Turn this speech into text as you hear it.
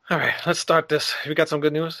All right, let's start this. We got some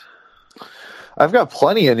good news? I've got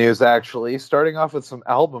plenty of news, actually. Starting off with some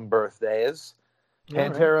album birthdays. All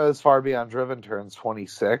right. Pantera's Far Beyond Driven turns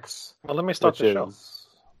 26. Well, let me start the show.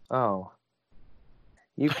 Oh.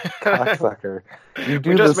 You cocksucker. We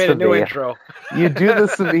just made a new intro. You do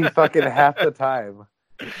this to me fucking half the time.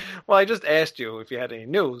 Well, I just asked you if you had any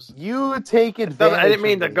news. You take advantage. I didn't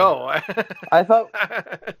mean to go. I thought...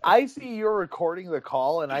 I see you're recording the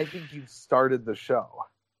call, and I think you started the show.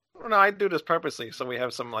 No, I do this purposely, so we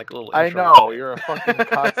have some, like, little intro. I know, you're a fucking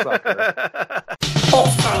cocksucker.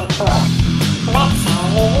 It's time for Let's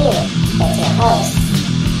Have Review with your hosts,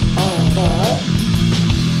 Amy Billy,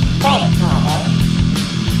 Greg Carver,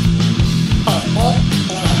 and Nick Leonard.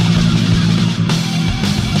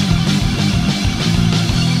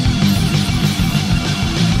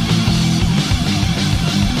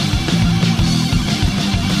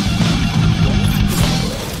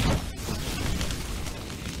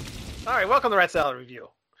 All right, welcome to Rat Salad Review.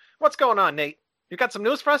 What's going on, Nate? You got some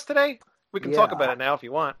news for us today? We can talk about it now if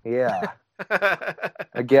you want. Yeah.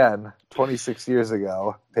 Again, 26 years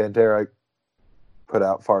ago, Pantera put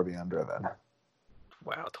out Far Beyond Driven.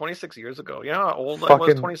 Wow, 26 years ago. You know how old I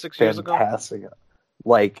was 26 years ago? Fantastic.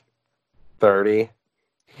 Like 30.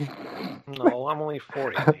 No, I'm only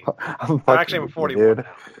 40. Actually, I'm 41 now.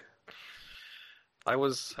 I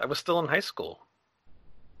was still in high school.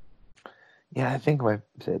 Yeah, I think my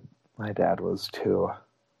dad was too.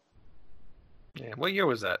 Yeah, what year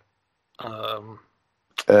was that?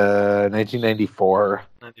 1994.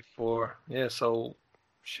 94. Yeah, so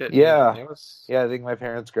shit. Yeah. It was... Yeah, I think my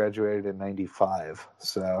parents graduated in 95.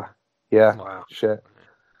 So, yeah. Wow. Shit.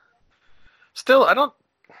 Still, I don't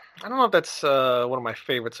know if that's one of my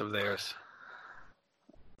favorites of theirs.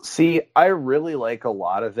 See, I really like a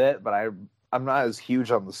lot of it, but I'm not as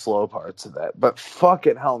huge on the slow parts of it. But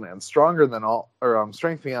fucking hell, man,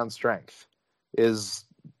 Strength Beyond Strength is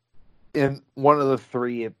in one of the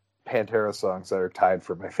three Pantera songs that are tied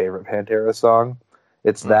for my favorite Pantera song.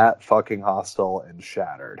 It's that, fucking Hostile, and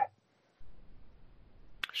Shattered.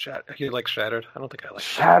 You like Shattered? I don't think I like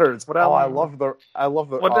Shattered. What I love the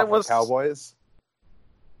Awful Cowboys.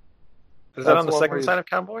 Is that on the second side of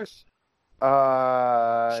Cowboys?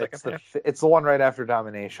 It's the one right after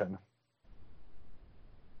Domination.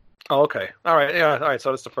 Oh, okay. All right. Yeah. All right.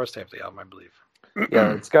 So it's the first half of the album, I believe.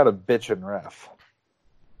 Yeah, it's got a bitchin' riff.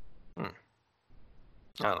 I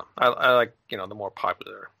don't know. I like, the more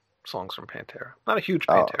popular songs from Pantera. Not a huge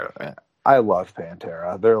Pantera fan. I love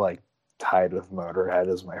Pantera. They're like tied with Motorhead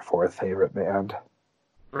as my fourth favorite band.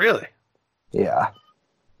 Really? Yeah.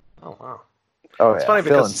 Oh, wow. Oh, it's yeah. funny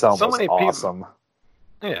Phil because Anselmo so many was awesome.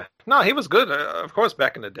 People... Yeah. No, he was good, of course,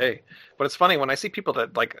 back in the day. But it's funny when I see people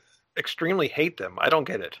that like extremely hate them. I don't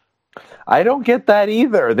get it. I don't get that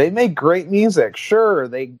either. They make great music. Sure,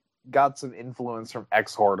 they got some influence from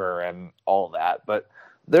X-Hoarder and all that, but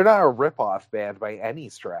they're not a rip-off band by any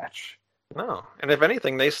stretch. No. And if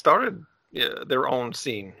anything, they started their own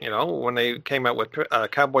scene, when they came out with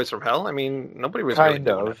Cowboys from Hell. I mean, nobody was really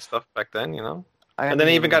doing that stuff back then, And then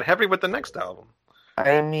they even got heavy with the next album.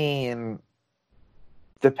 I mean,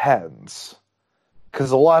 depends.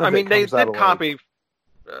 Because a lot of they did copy...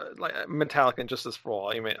 like Metallica and Justice for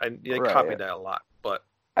All. They copied that a lot, but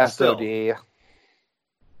SOD. Still, they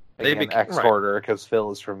became X-Hoarder because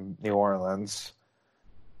Phil is from New Orleans.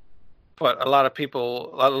 But a lot of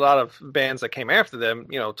bands that came after them,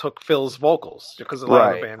 took Phil's vocals because a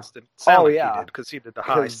lot of bands didn't sound like he did because he did the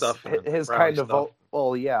high stuff. His kind of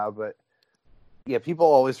people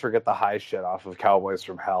always forget the high shit off of Cowboys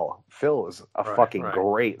from Hell. Phil was a fucking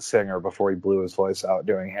great singer before he blew his voice out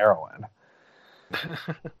doing heroin.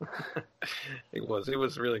 He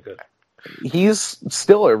was really good. He's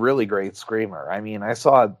still a really great screamer. I mean, I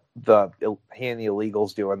saw he and the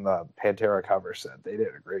Illegals doing the Pantera cover set. They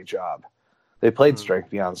did a great job. They played Strength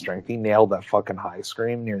Beyond Strength. He nailed that fucking high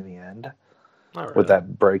scream near the end with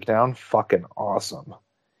that breakdown. Fucking awesome.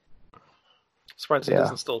 Surprised he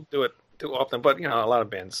doesn't still do it too often, but a lot of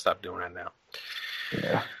bands stopped doing that now.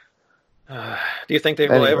 Yeah. Do you think they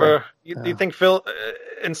will ever? Do you think Phil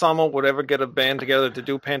Anselmo would ever get a band together to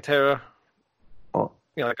do Pantera? Well,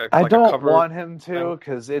 I don't want him to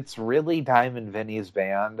because it's really Dime and Vinny's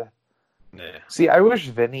band. Yeah. See, I wish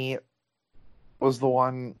Vinny was the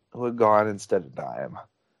one who had gone instead of Dime,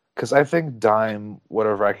 because I think Dime would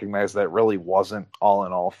have recognized that it really wasn't all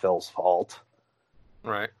in all Phil's fault.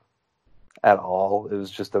 Right. At all. It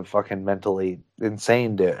was just a fucking mentally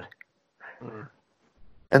insane dude.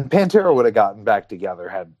 And Pantera would have gotten back together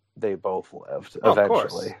had they both lived eventually. Of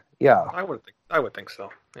course. Yeah. I would think so.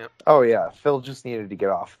 Yeah. Oh yeah. Phil just needed to get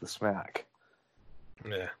off the smack.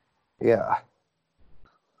 Yeah. Yeah.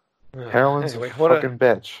 Heroin's a fucking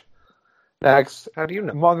bitch. Next, how do you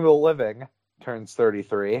know? Among the Living turns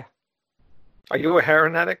 33. Are you a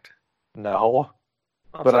heroin addict? No.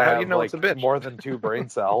 Oh, but so I how have do you know it's a bitch? more than 2 brain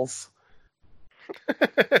cells.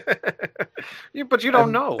 But you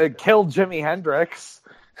don't know. It killed Jimi Hendrix.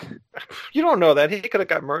 You don't know that. He could have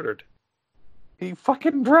got murdered. He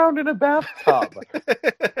fucking drowned in a bathtub.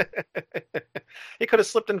 He could have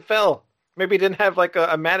slipped and fell. Maybe he didn't have like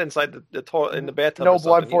a mat inside in the bathtub. No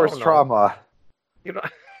blood force trauma. You know.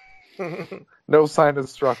 No sign of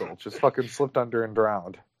struggle. Just fucking slipped under and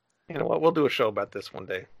drowned. You know what? We'll do a show about this one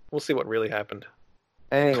day. We'll see what really happened.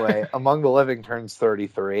 Anyway, Among the Living turns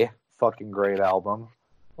 33. Fucking great album.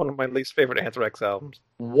 One of my least favorite Anthrax albums.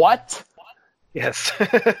 What? Yes.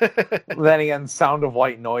 Then again, Sound of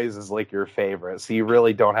White Noise is like your favorite, so you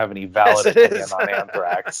really don't have any valid opinion on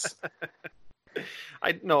Anthrax.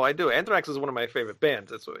 I do. Anthrax is one of my favorite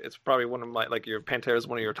bands. It's probably one of my, like, your Pantera is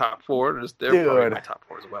one of your top 4. They're probably my top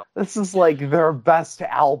 4 as well. This is like their best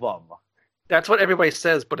album. That's what everybody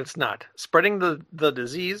says, but it's not. Spreading the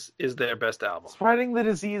Disease is their best album. Spreading the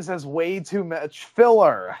Disease has way too much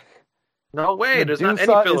filler. No way. There's not any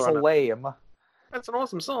filler on it. Lame. That's an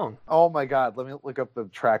awesome song. Oh my god, let me look up the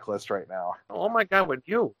track list right now. Oh my god, with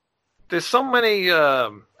you. There's so many, I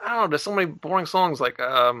don't know, there's so many boring songs, like,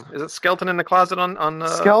 is it Skeleton in the Closet on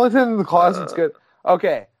Skeleton in the Closet's good.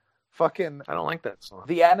 Okay, fucking... I don't like that song.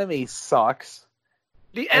 The Enemy sucks.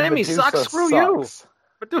 The Enemy sucks? Screw sucks.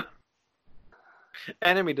 You! But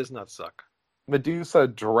Enemy does not suck. Medusa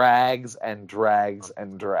drags and drags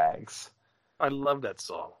and drags. I love that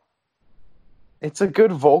song. It's a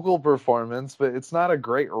good vocal performance, but it's not a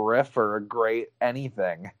great riff or a great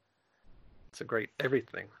anything. It's a great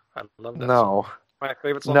everything. I love that song. My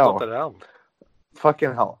favorite song off that album.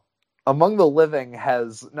 Fucking hell. Among the Living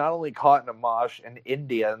has not only Caught in a Mosh and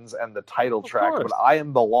Indians and the title track, but I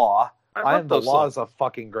Am the Law. I Am the Law is a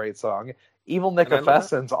fucking great song. Evil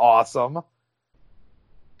Nicofessen's awesome.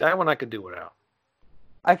 That one I could do without.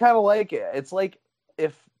 I kind of like it. It's like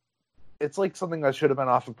something that should have been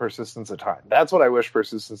off of Persistence of Time. That's what I wish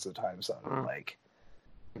Persistence of Time sounded like.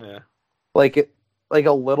 Yeah. Like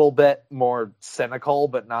a little bit more cynical,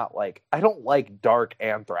 but not like... I don't like dark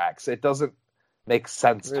Anthrax. It doesn't make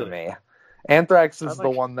sense to me. Anthrax is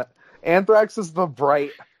Anthrax is the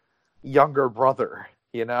bright younger brother,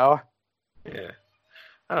 you know? Yeah.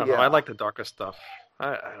 I don't know. I like the darker stuff.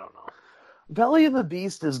 I don't know. Belly of the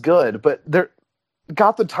Beast is good, but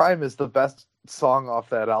Got the Time is the best song off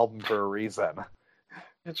that album for a reason.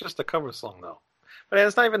 It's just a cover song, though. But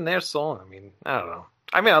it's not even their song. I mean, I don't know.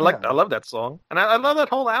 I mean, I love that song, and I love that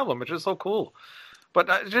whole album. It's just so cool. But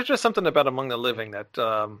there's just something about Among the Living that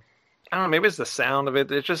I don't know. Maybe it's the sound of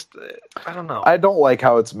it. It's just I don't know. I don't like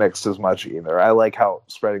how it's mixed as much either. I like how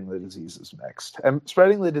Spreading the Disease is mixed, and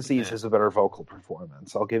Spreading the Disease has a better vocal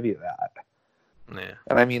performance. I'll give you that. Yeah.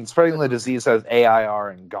 And I mean, Spreading the Disease has AIR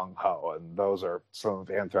and Gung Ho, and those are some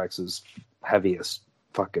of Anthrax's heaviest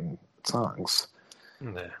fucking songs.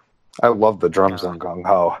 Yeah. I love the drums on Gung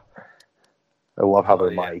Ho. I love how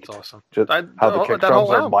they're mic'd. It's awesome. Just how the kick drums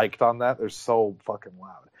are mic'd on that. They're so fucking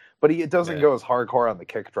loud. But it doesn't go as hardcore on the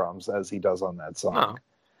kick drums as he does on that song. No.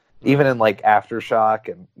 Even in like Aftershock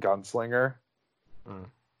and Gunslinger. Mm.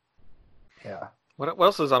 Yeah. What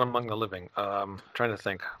else is on Among the Living? Trying to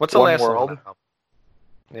think. What's the last one?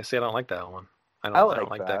 Yeah, see, I don't like that one. I don't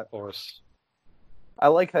like that chorus. I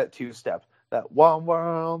like that 2-step. That One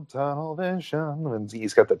World Tunnel Vision. And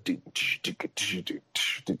he's got the...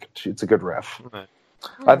 It's a good riff. Right.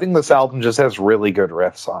 I think this album just has really good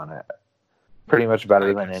riffs on it. Pretty much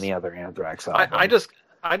better than any other Anthrax album. I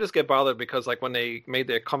just get bothered because like when they made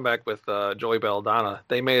their comeback with Joey Belladonna,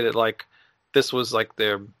 they made it like this was like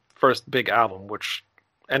their first big album,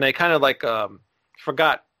 and they kind of like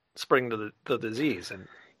forgot Spreading the Disease. And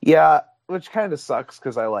yeah, which kind of sucks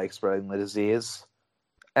because I like Spreading the Disease.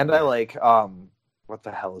 And I like, what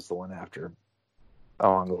the hell is the one after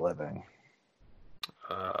Among the Living?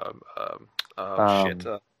 Shit.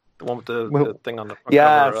 The one with the thing on the front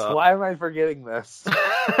cover. Yes, why am I forgetting this?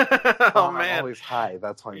 Oh, man. I'm always high.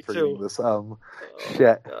 That's why I'm forgetting this.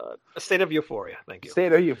 Shit. State of Euphoria. Thank you.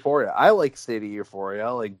 State of Euphoria. I like State of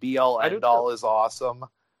Euphoria. Like, BL End All is awesome.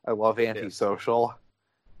 I love Antisocial.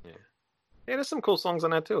 Yeah, there's some cool songs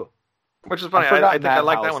on that, too. Which is funny. I think I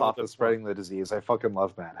like that one off of Spreading the Disease. I fucking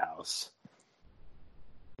love Madhouse.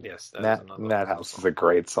 Yes, Madhouse is a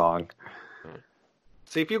great song.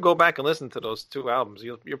 See, if you go back and listen to those two albums,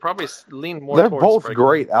 you'll probably lean more. They're both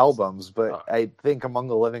great albums, but I think Among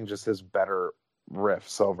the Living just has better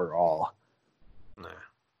riffs overall. Nah.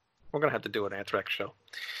 We're gonna have to do an Anthrax show.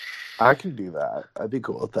 I can do that. I'd be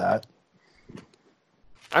cool with that.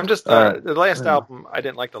 I'm just Alright. the last album. I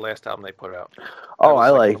didn't like the last album they put out. Oh, was I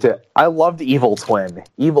like liked it. I loved Evil Twin.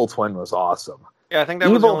 Evil Twin was awesome. Yeah, I think that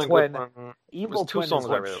was the Evil only Twin. good one. Evil two Twin songs is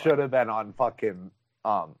I what really should have been on fucking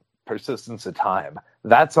Persistence of Time.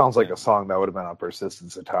 That sounds like Yeah. a song that would have been on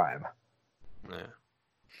Persistence of Time. Yeah, yeah,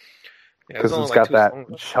 Because there's it's only got two that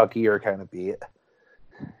songs. chuckier kind of beat.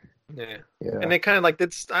 Yeah. Yeah. And they kind of like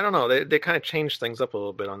it's I don't know, they kind of changed things up a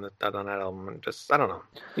little bit on that album, and just I don't know.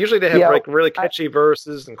 Usually they have Yeah, like really catchy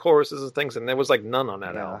verses and choruses and things, and there was like none on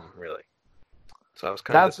that Yeah. album really. So I was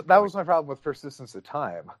kind of That was my problem with Persistence of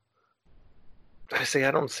Time. I see.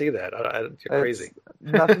 I don't see that. You're crazy.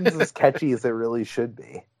 Nothing's as catchy as it really should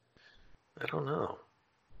be. I don't know.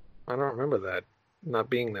 I don't remember that not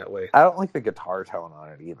being that way. I don't like the guitar tone on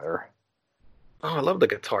it either. Oh, I love the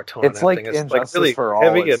guitar tone. It's on like that thing. It's Injustice like really for All.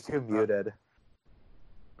 heavy It's and too muted.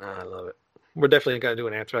 I love it. We're definitely gonna do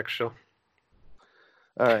an Anthrax show.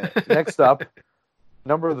 All right. Next up,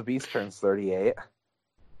 Number of the Beast turns 38.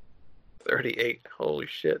 38. Holy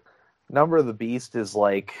shit. Number of the Beast is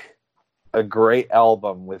like a great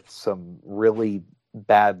album with some really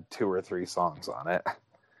bad 2 or 3 songs on it.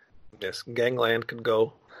 Yes, Gangland could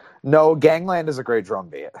go. No, Gangland is a great drum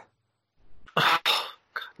beat. Oh,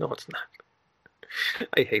 God, no, it's not.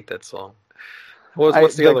 I hate that song.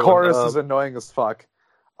 What's the other chorus one? is annoying as fuck.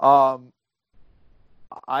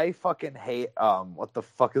 I fucking hate what the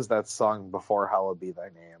fuck is that song before Hallowed Be Thy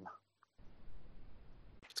Name?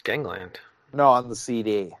 It's Gangland. No, on the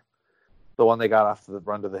CD. The one they got off the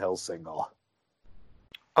Run to the Hills single.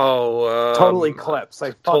 Oh, Total Eclipse.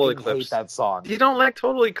 I Total fucking Eclipse. hate that song. You don't like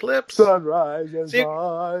Total Eclipse? Sunrise is See-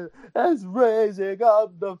 on, as raising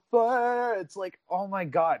up the fire. It's like, oh my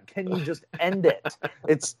god, can you just end it?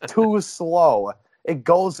 It's too slow. It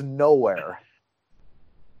goes nowhere.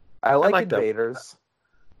 I like that. Invaders.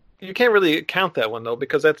 You can't really count that one though,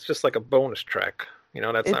 because that's just like a bonus track. You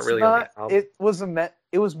know, that's not really on the album.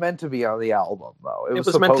 It was meant to be on the album though. It was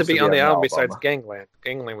meant to supposed be on the album. Besides Gangland,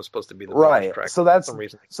 Gangland was supposed to be the bonus right. track. So For that's some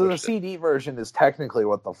reason they so the pushed it. CD version is technically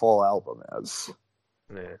what the full album is.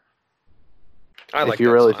 Yeah. I like if you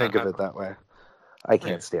that really song. think of it that way. I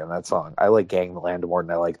can't Yeah. stand that song. I like Gangland more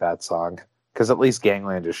than I like that song because at least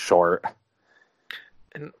Gangland is short.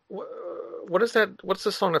 And what is that? What's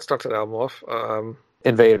the song that starts that album off?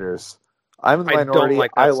 Invaders. I'm in the I don't minority.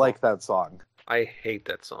 like that I song. like that song. I hate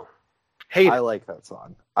that song. Hate I it. like that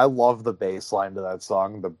song. I love the bass line to that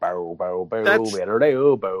song. The bow bow bow That's- bow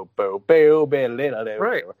bow bow bow bow.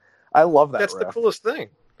 Right. I love that. That's riff. the coolest thing.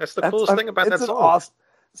 That's the That's- coolest thing about it's that an song. awesome-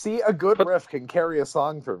 See, a good But- riff can carry a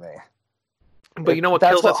song for me. But you know what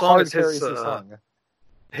That's kills that song hard is carries a song.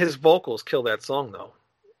 his vocals kill that song though.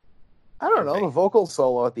 I don't know. me. The vocal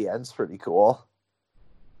solo at the end's pretty cool.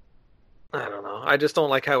 I don't know. I just don't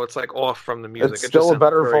like how it's like off from the music. It's It just still a sounds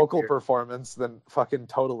better very vocal weird. performance than fucking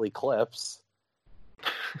Total Eclipse.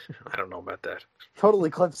 I don't know about that. Total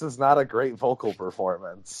Eclipse is not a great vocal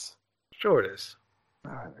performance. Sure it is.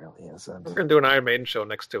 No, it really We're isn't. gonna do an Iron Maiden show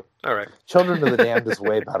next too. All right. Children of the Damned is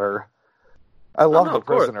way better. I love no, The of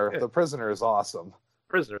course, Prisoner. yeah. The Prisoner is awesome.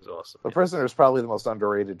 Prisoner's awesome. The Prisoner is probably the most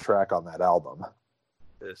underrated track on that album.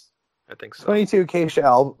 It is. I think so. 22 Acacia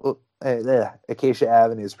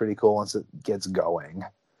Avenue is pretty cool once it gets going.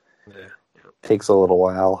 Yeah. Takes a little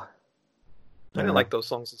while. I didn't like those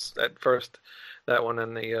songs at first. That one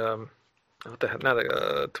and the what the heck?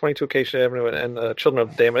 Not 22 Acacia Avenue and Children of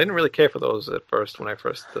the Dam. I didn't really care for those at first when I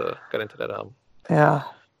first got into that album. Yeah.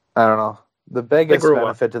 I don't know. The biggest grew up.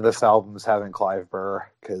 benefit to this album is having Clive Burr,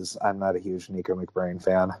 because I'm not a huge Nico McBrain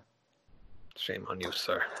fan. Shame on you,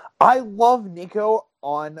 sir. I love Nico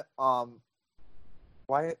on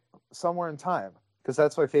Somewhere in Time, because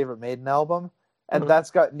that's my favorite Maiden album, and Mhm.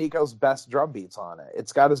 that's got Nico's best drum beats on it.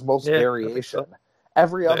 It's got his most Yeah, I think variation. so.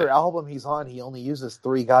 Every other Yeah. album he's on, he only uses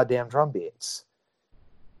 3 goddamn drum beats.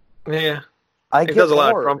 Yeah, I he get does a lot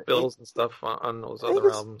of bored. drum fills and stuff on those I think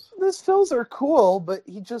other albums. His fills are cool, but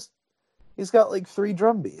he's got like 3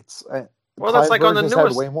 drum beats. Well, that's like on the Burr just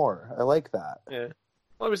newest. had way more. I like that. Yeah.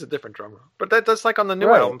 Well, he was a different drummer, but that's like on the new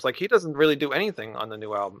Right. albums. Like he doesn't really do anything on the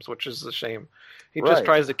new albums, which is a shame. He just Right.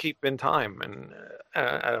 tries to keep in time, and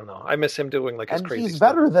I don't know. I miss him doing like his And crazy he's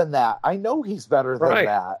stuff. better than that. I know he's better than Right.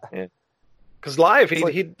 that. Because live,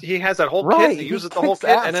 It's he has that whole Right, kit. He uses the whole kicks kit,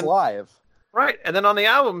 ass and then live. right, and then on the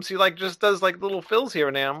albums, he like just does like little fills here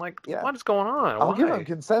and there. I'm like, Yeah. what is going on? I'll give Why? him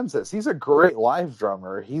consensus. He's a great live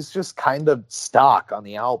drummer. He's just kind of stock on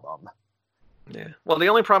the album. Yeah. Well, the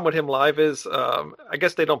only problem with him live is, I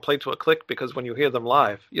guess they don't play to a click, because when you hear them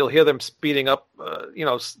live, you'll hear them speeding up,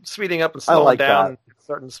 speeding up and slowing like down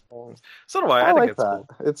certain songs. So do I. I think like it's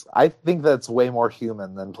that. cool. I think that's way more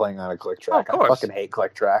human than playing on a click track. of I course. fucking hate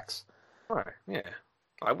click tracks. Right. Yeah.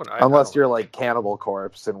 I wouldn't. Unless you're like Cannibal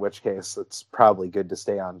Corpse, in which case it's probably good to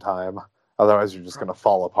stay on time. Otherwise, you're just gonna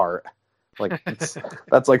fall apart. Like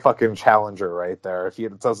that's like fucking Challenger right there. If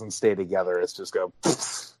it doesn't stay together, it's just go.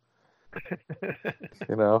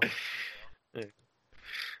 You know.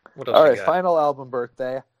 What else All you right, got? final album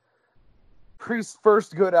birthday. Priest's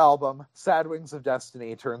first good album, Sad Wings of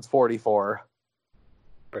Destiny, turns 44.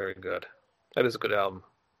 Very good. That is a good album.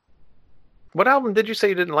 What album did you say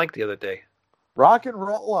you didn't like the other day? Rock and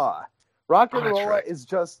Rolla. Rock and Oh, that's Rolla right. is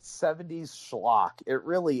just 70s schlock. It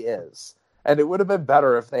really is. And it would have been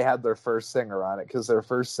better if they had their first singer on it, because their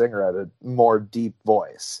first singer had a more deep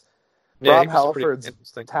voice. Rob he was pretty Halford's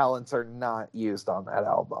interesting. talents are not used on that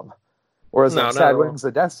album. Whereas No, on not Sad at all. Wings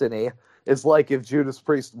of Destiny is like if Judas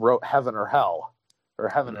Priest wrote Heaven or Hell, or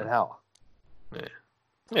Heaven and Hell.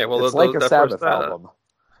 Yeah, well, It's like a that Sabbath first, album.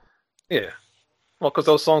 Yeah. Well, because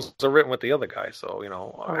those songs are written with the other guy, so,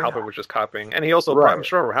 Halford was just copying. And he also, Right. I'm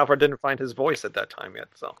sure Halford didn't find his voice at that time yet,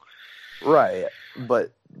 so. Right,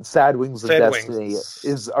 but Sad Wings of Sad Destiny Wings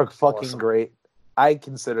is a fucking awesome. great. I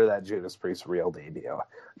consider that Judas Priest's real debut,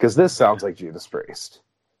 because this sounds like Judas Priest,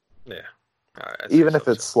 Yeah. even if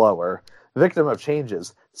it's slower. Victim of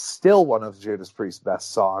Changes, still one of Judas Priest's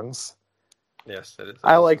best songs. Yes, it is.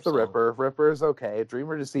 I like the song. Ripper. Ripper is okay.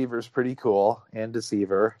 Dreamer Deceiver is pretty cool, and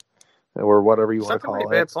Deceiver, or whatever you There's want not to too many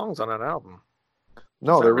call bad it. songs on that album.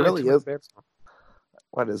 No, There's there not really too many is. bad songs.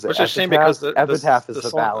 What is it? Which is a shame because Epitaph is the the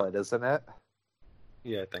song- ballad, isn't it?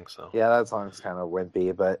 Yeah, I think so. Yeah, that song's kind of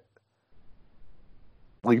wimpy, but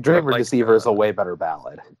like Dreamer like, Deceiver is a way better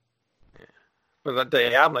ballad. But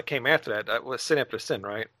the album that came after that was Sin After Sin,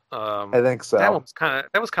 right? I think so. That was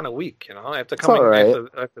kind of weak, After It's coming all right.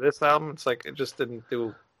 after this album, it's like it just didn't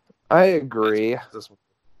do. I agree, This one.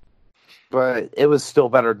 but it was still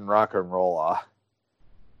better than Rock and Roll.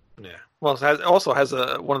 Yeah. Well, it also has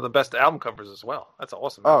one of the best album covers as well. That's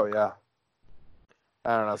awesome. Oh yeah.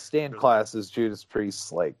 I don't know. Stand Class is Judas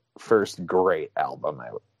Priest's like first great album,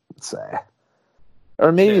 I would say.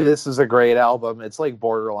 Or maybe this is a great album. It's like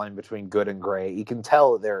borderline between good and great. You can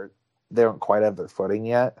tell they don't quite have their footing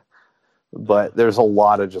yet, but there's a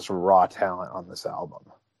lot of just raw talent on this album.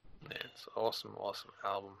 Yeah, it's an awesome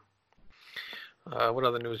album. What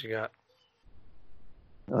other news you got?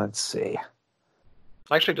 Let's see.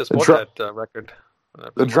 I actually just The bought that record.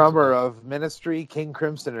 The drummer of Ministry, King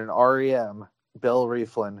Crimson, and REM, Bill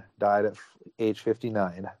Rieflin, died at age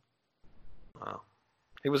 59. Wow.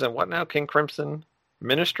 He was in what now? King Crimson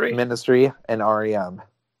Ministry? Ministry and REM,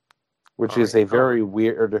 which is a very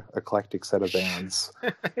weird, eclectic set of bands.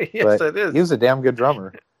 Yes, But it is. he was a damn good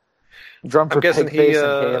drummer. Drummed for guessing Pigface he,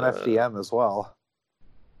 and KMFDM as well.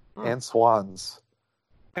 And Swans.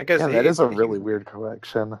 I guess Yeah, that is a really weird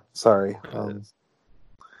collection. Sorry.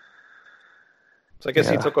 So I guess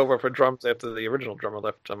he yeah. took over for drums after the original drummer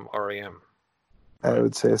left REM. I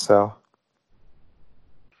would say so.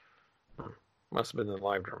 Must have been the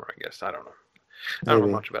live drummer, I guess. I don't know. I don't know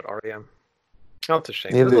Maybe. much about REM. Oh, it's a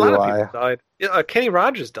shame. Neither a lot do of I. people died. Yeah, Kenny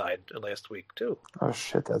Rogers died last week too. Oh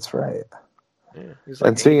shit, that's right. Yeah, he's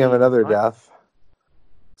And speaking of another 85. death,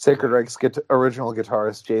 Sacred Reich original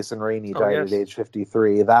guitarist Jason Rainey died at age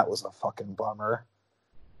 53. That was a fucking bummer.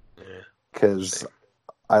 Yeah. Because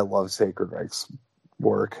I love Sacred Reich's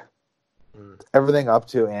work. Mm. Everything up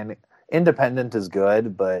to and Independent is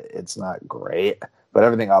good, but it's not great. But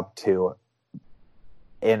everything up to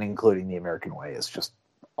and including The American Way is just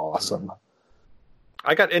awesome.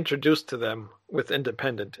 I got introduced to them with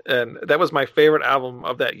Independent, and that was my favorite album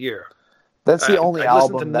of that year. That's the only I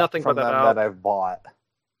listened to album nothing from but that them album. that I've bought.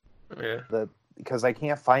 Yeah. Because I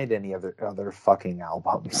can't find any other fucking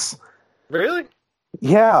albums. Really?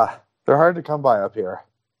 Yeah, they're hard to come by up here.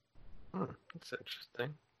 That's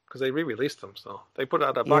interesting. Because they re-released them, so they put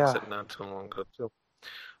out a box Yeah. set not too long ago too.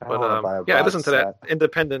 I don't wanna buy a yeah, I box listened to that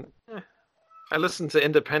Independent. I listened to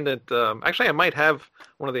Independent. Actually, I might have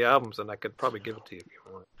one of the albums, and I could probably give it to you if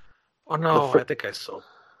you want. Oh no, I think I sold.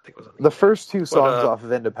 I think it was on The first two songs But, off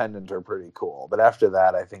of Independent are pretty cool, but after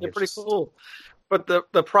that, I think they're it's pretty just, cool. But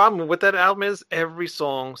the problem with that album is every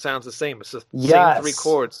song sounds the same. It's the Yes. same three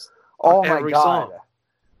chords. Oh on my every god, song.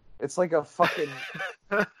 it's like a fucking,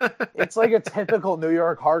 it's like a typical New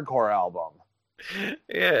York hardcore album.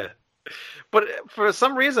 Yeah. But for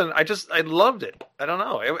some reason, I loved it. I don't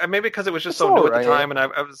know. Maybe because it was just It's so new at alright. the time, and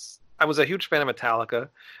I was a huge fan of Metallica,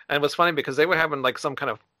 and it was funny because they were having like some kind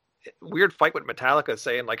of weird fight with Metallica,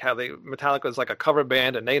 saying like how Metallica is like a cover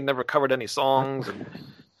band and they never covered any songs. And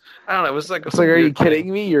I don't know. It was like It's like, are you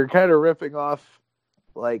kidding me? You're kind of ripping off,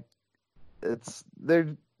 like,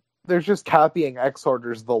 they're just copying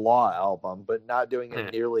Exhorder's The Law album, but not doing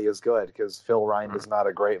it nearly as good because Phil Rind is not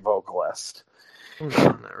a great vocalist.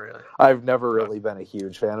 Not really. I've never really been a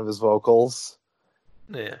huge fan of his vocals.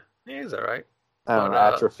 Yeah, he's all right. I don't know,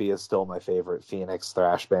 But, Atrophy is still my favorite Phoenix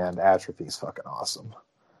thrash band. Atrophy's fucking awesome.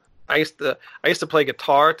 I used to play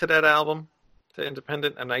guitar to that album, to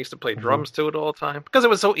Independent, and I used to play drums to it all the time because it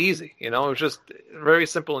was so easy. You know, it was just very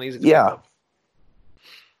simple and easy to pick up.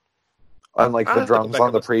 Unlike I the have to go drums back on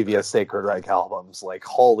and the listen to previous Sacred Reich albums, like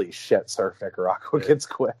holy shit, Surf Nicaragua gets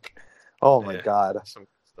quick. Oh my god, some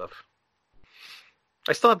stuff.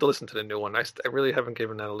 I still have to listen to the new one. I really haven't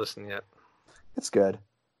given that a listen yet. it's good.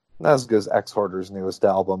 Not as good as X Hoarder's newest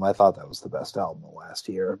album. I thought that was the best album of last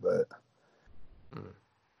year, but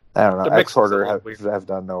I don't know. The mix X Hoarder is a little weird. have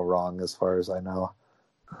done no wrong as far as I know.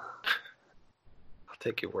 I'll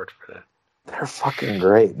take your word for that. They're fucking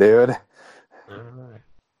great, dude. All right.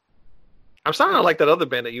 I'm starting to like that other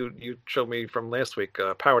band that you showed me from last week,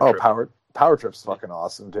 Power Oh, Trip. Power Trip's fucking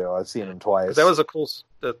awesome too. I've seen him twice. 'Cause that was a cool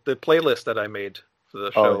the playlist that I made for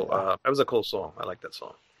the show. yeah. That was a cool song. I like that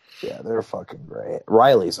song. Yeah, they're fucking great.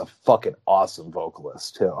 Riley's a fucking awesome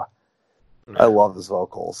vocalist too. I love his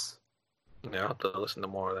vocals. Yeah, I'll have to listen to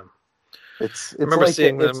more of them. It's remember like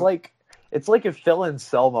seeing it's them- like if Phil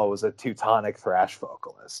Anselmo was a Teutonic thrash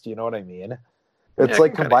vocalist. You know what I mean? It's I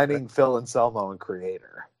like can kinda combining Phil Anselmo and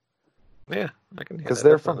Creator Yeah, I can hear because that,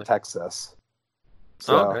 they're from definitely. Texas.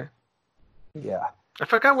 So Oh, okay. yeah, I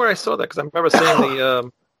forgot where I saw that because I remember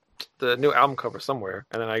seeing the new album cover somewhere,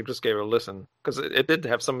 and then I just gave it a listen because it did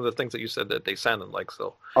have some of the things that you said that they sounded like.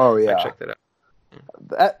 So oh I yeah, checked it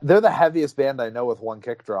out. they're the heaviest band I know with one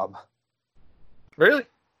kick drum. Really?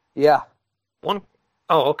 Yeah, One?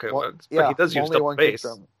 Oh, okay. Well, But he does use only double one kick bass.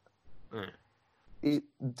 drum. Hmm. He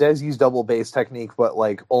does use double bass technique, but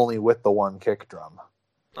like only with the one kick drum.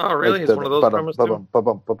 Oh, really? Like He's one of those drummers too?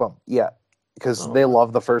 ba-bum. Yeah, because Oh. they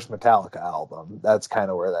love the first Metallica album. That's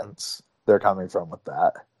kind of where they're coming from with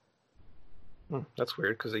that. That's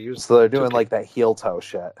weird because they use. So they're doing two like that heel toe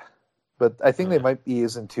shit. But I think they Yeah. might be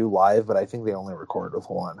using two live, but I think they only recorded with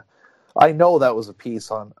one. I know that was a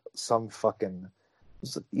piece on some fucking it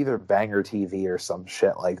was either Banger TV or some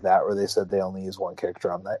shit like that where they said they only use one kick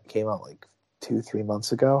drum. That came out like 2-3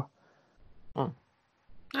 months ago.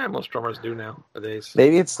 Yeah, most drummers do nowadays.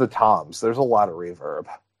 Maybe it's the toms. There's a lot of reverb.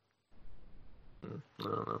 I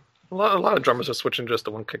don't know. A lot of drummers are switching just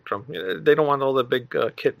to one kick drum. They don't want all the big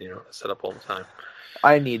kit, set up all the time.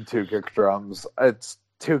 I need two kick drums. It's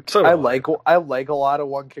two. So do I I. like a lot of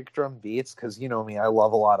one kick drum beats because you know me, I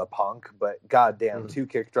love a lot of punk. But goddamn, two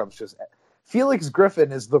kick drums just. Felix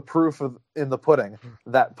Griffin is the proof in the pudding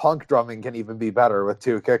that punk drumming can even be better with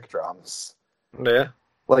two kick drums. Yeah.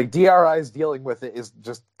 Like DRI's dealing with it is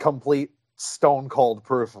just complete stone cold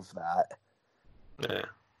proof of that. Yeah.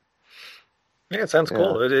 Yeah, it sounds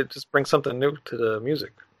cool. It just brings something new to the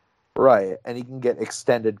music. Right, and you can get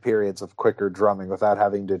extended periods of quicker drumming without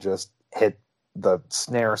having to just hit the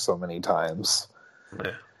snare so many times.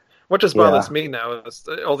 Yeah. What just bothers me now is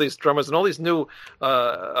all these drummers and all these new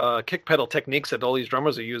kick pedal techniques that all these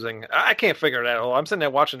drummers are using. I can't figure it out. I'm sitting there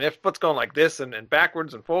watching their foot's going like this and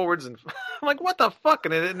backwards and forwards, and I'm like, what the fuck?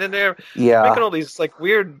 And then they're making all these like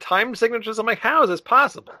weird time signatures. I'm like, how is this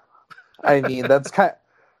possible? I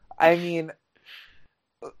mean,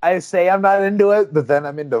 I say I'm not into it, but then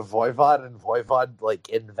I'm into Voivod, and Voivod like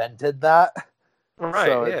invented that. Right,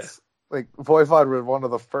 so yeah. it's like Voivod was one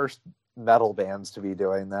of the first metal bands to be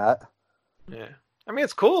doing that. Yeah. I mean,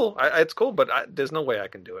 it's cool. It's cool, but there's no way I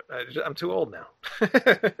can do it. I'm too old now.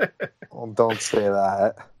 Well, don't say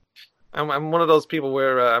that. I'm one of those people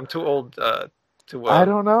where I'm too old to... I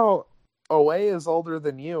don't know. Away is older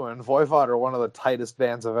than you, and Voivod are one of the tightest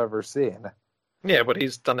bands I've ever seen. Yeah, but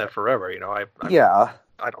he's done that forever, I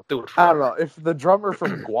don't do it I forever. don't know. If the drummer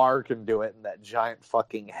from Guar can do it in that giant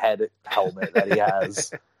fucking head helmet that he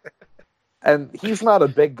has. And he's not a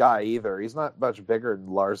big guy either. He's not much bigger than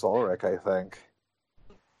Lars Ulrich, I think.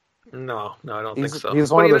 No, I don't think so. He's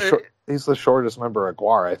he's the shortest member of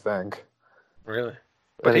Guar, I think. Really?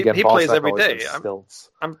 But But he plays every day. Stilts.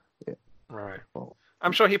 Right. Well-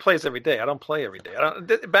 I'm sure he plays every day. I don't play every day.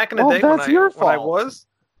 Back in the Well, day that's your when I fault. was,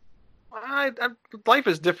 life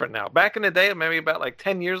is different now. Back in the day, maybe about like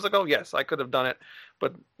 10 years ago, yes, I could have done it.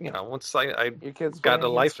 But, once I Your kids got a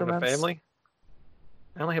playing life and a instruments? family,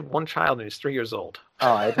 I only have one child and he's 3 years old.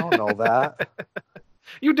 Oh, I don't know that.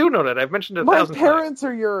 You do know that. I've mentioned it a My 1,000 parents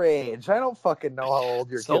are your age. I don't fucking know how old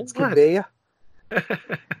your So kids can what? be. times.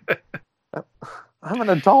 I'm an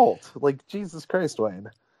adult. Like, Jesus Christ, Wayne.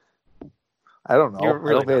 I don't know. You're I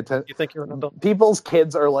really don't pay not. attention. You think you're an adult? People's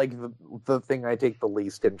kids are like the thing I take the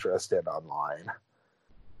least interest in online.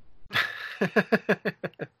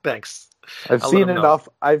 Thanks. I've I'll seen let 'em know. enough.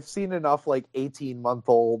 I've seen enough like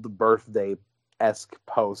 18-month-old birthday esque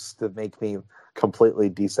posts to make me completely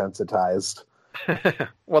desensitized.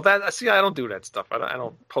 Well, see, I don't do that stuff. I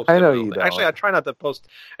don't post. I know it. you don't. Actually, I try not to post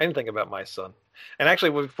anything about my son. And actually,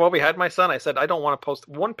 before we had my son, I said I don't want to post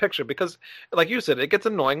one picture because, like you said, it gets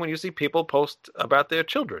annoying when you see people post about their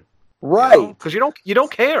children. Right. Because you don't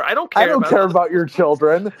care. I don't care. I don't care about your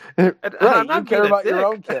children. I'm Right. not You care being a about your dick.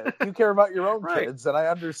 own kids. You care about your own Right. kids, and I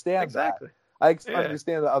understand Exactly. that. I Yeah.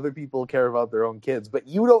 understand that other people care about their own kids, but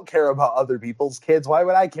you don't care about other people's kids. Why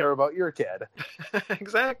would I care about your kid?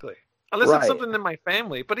 Exactly. Unless Right. it's something in my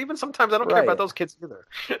family. But even sometimes I don't care Right. about those kids either.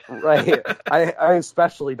 Right. I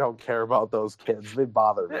especially don't care about those kids. They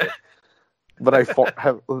bother me. But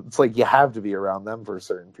it's like you have to be around them for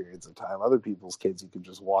certain periods of time. Other people's kids you can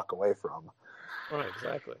just walk away from. Right,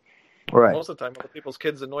 exactly. Right. Most of the time, other people's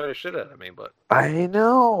kids annoy the shit out of me, but I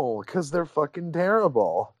know, because they're fucking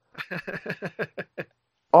terrible.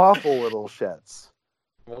 Awful little shits.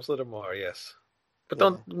 most of them are, yes.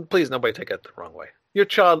 But please, nobody take it the wrong way. Your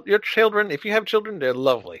children, if you have children, they're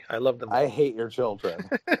lovely. I love them. I hate your children.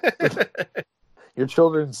 Your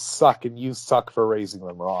children suck, and you suck for raising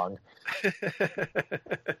them wrong.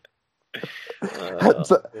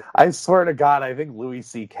 I swear to God, I think Louis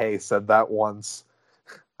C.K. said that once.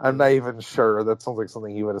 I'm not even sure. That sounds like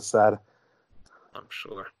something he would have said. I'm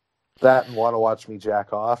sure. That and want to watch me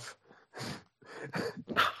jack off.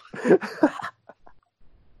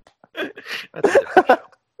 That's a different show.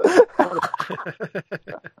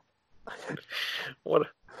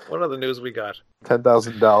 What other news we got?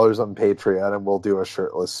 $10,000 on Patreon, and we'll do a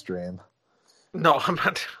shirtless stream. No, I'm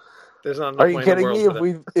not. There's not enough Are you money in the kidding me?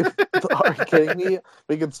 world for that. Are you kidding me?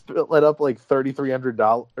 We could split up like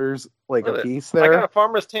 $3,300 like a piece I there. got a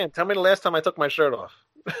farmer's tan. Tell me the last time I took my shirt off.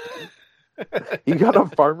 You got a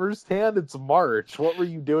farmer's tan? It's March. What were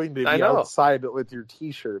you doing to I be know. outside with your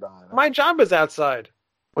t-shirt on? My job is outside.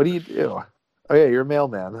 What do you do? Oh yeah, you're a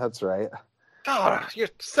mailman. That's right. Oh, you're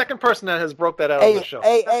the second person that has broke that out on the show.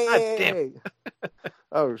 God damn. Hey.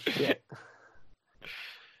 Oh shit.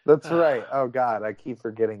 That's right. Oh god, I keep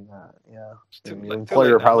forgetting that. Yeah. too The late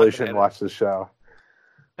employer now. probably I'm shouldn't looking at watch the show.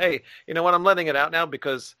 Hey, you know what? I'm letting it out now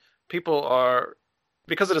because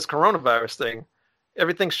because of this coronavirus thing,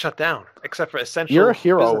 everything's shut down except for essential. You're a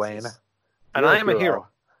hero, businesses. Wayne. And You're I am a hero.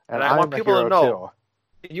 And I want I'm a people to hero, know. too.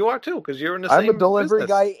 You are too, because you're in the same I'm a delivery business.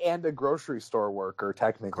 guy and a grocery store worker,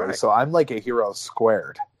 technically. Right. So I'm like a hero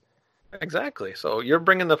squared. Exactly. So you're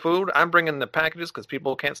bringing the food. I'm bringing the packages because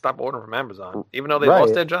people can't stop ordering from Amazon, even though they Right.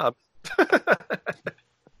 lost their job.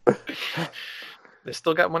 They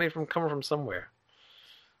still got money coming from somewhere.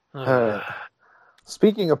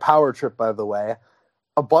 Speaking of Power Trip, by the way,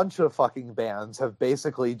 a bunch of fucking bands have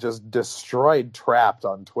basically just destroyed Trapped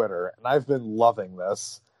on Twitter, and I've been loving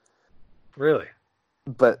this. Really?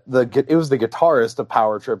 But it was the guitarist of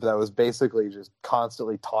Power Trip that was basically just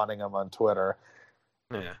constantly taunting him on Twitter.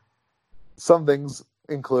 Yeah. Some things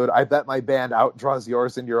include, I bet my band outdraws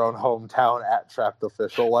yours in your own hometown at Trapped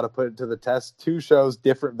Official. Want to put it to the test? 2 shows,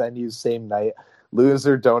 different venues, same night.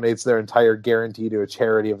 Loser donates their entire guarantee to a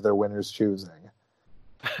charity of their winner's choosing.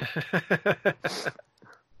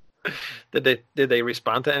 Did they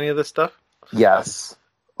respond to any of this stuff? Yes.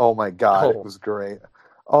 Oh my god, It was great.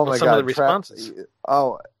 Oh my Some god, of the responses?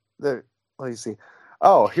 let me see.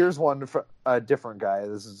 Oh, here's one from a different guy.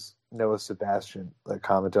 This is Noah Sebastian that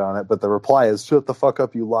commented on it, but the reply is, "Shut the fuck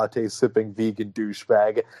up, you latte sipping vegan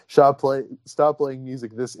douchebag. Stop playing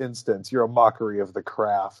music this instant. You're a mockery of the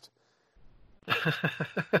craft."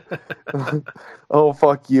 Oh,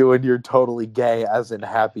 fuck you and you're totally gay, as in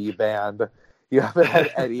happy band. You haven't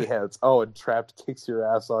had any hits. Oh, and Trapped kicks your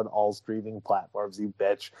ass on all streaming platforms, you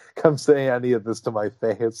bitch. Come say any of this to my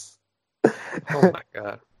face. Oh my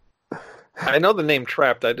god. I know the name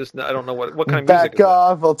Trapped. I don't know what kind of music Back is that?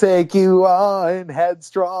 off, I'll take you on.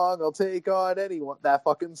 Headstrong, I'll take on anyone. That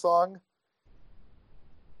fucking song?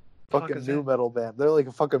 Fuck Fucking is new that? metal band. They're like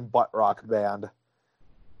a fucking butt rock band.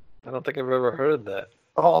 I don't think I've ever heard that.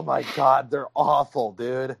 Oh my god, they're awful,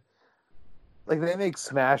 dude. Like, they make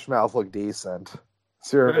Smash Mouth look decent.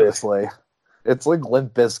 Seriously. It's like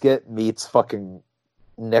Limp Bizkit meets fucking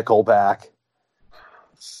Nickelback.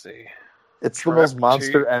 Let's see. It's the most Trapped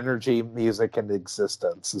Monster Cheese. Energy music in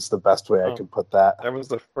existence, is the best way I Oh. can put that. That was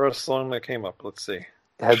the first song that came up. Let's see.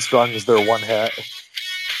 Headstrong is their one hit.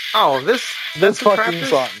 Oh, This that's who fucking Trapped is?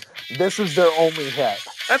 song. This is their only hit.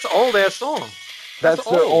 That's an old ass song. That's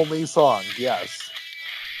their old. only song, yes.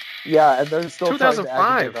 Yeah, and they're still trying to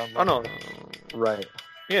 2005. agitate Oh on no. Right.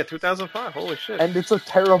 Yeah, 2005. Holy shit. And it's a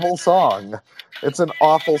terrible song. It's an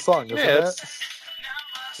awful song, isn't yeah,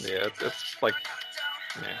 it? it's like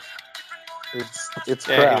It's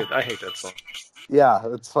yeah, crap. I hate that song. Yeah,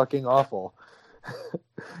 it's fucking awful.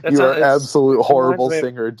 You are an absolute horrible reminds me-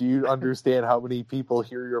 singer. Do you understand how many people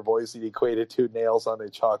hear your voice and equate it to nails on a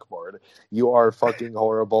chalkboard? You are fucking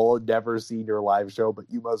horrible. Never seen your live show, but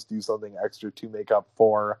you must do something extra to make up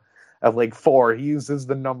for. Of like 4. He uses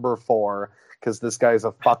the number 4 because this guy's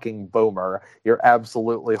a fucking boomer. Your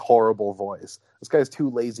absolutely horrible voice. This guy's too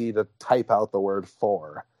lazy to type out the word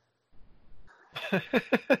 4.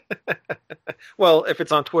 Well, if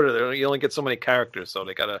it's on Twitter, you only get so many characters, so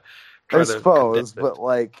they gotta. I suppose, but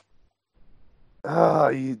like,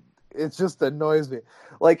 it just annoys me.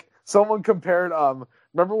 Like, someone compared,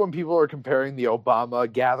 remember when people were comparing the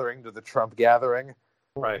Obama gathering to the Trump gathering?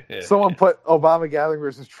 Right. Yeah, Someone put Obama gathering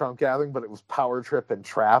versus Trump gathering, but it was Power Trip and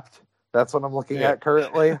Trapped. That's what I'm looking at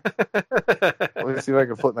currently. Let me see if I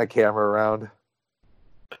can flip my camera around.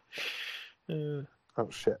 Oh,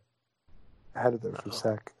 shit. I had it there for a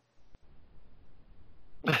sec.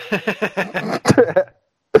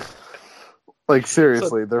 Like,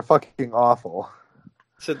 seriously, they're fucking awful.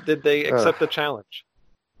 So did they accept the challenge?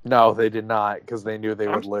 No, they did not, because they knew they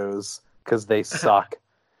would lose, because they suck.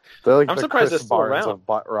 They're like I'm the surprised Chris they're still Barnes around. of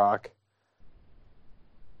butt rock.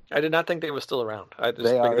 I did not think they were still around. I just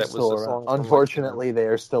They figured are that still was a around. song. Unfortunately, they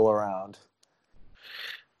are still around.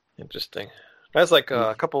 Interesting. That's like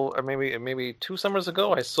a couple, or maybe 2 summers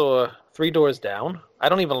ago. I saw Three Doors Down. I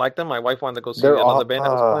don't even like them. My wife wanted to go see the other band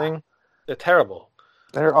that was playing. They're terrible.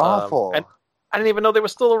 They're awful. And I didn't even know they were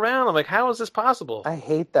still around. I'm like, how is this possible? I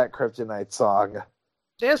hate that Kryptonite song.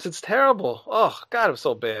 Yes, it's terrible. Oh God, it was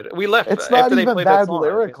so bad. We left. It's after not they even played that bad song.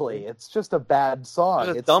 lyrically. It's just a bad song.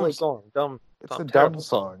 It's a It's dumb like, song. It's a dumb terrible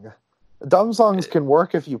song. Dumb songs can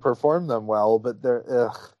work if you perform them well, but they're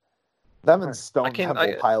ugh. Them and Stone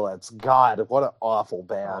Temple Pilots. God, what an awful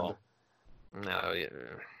band. No, yeah.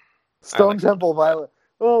 Stone Temple Pilots.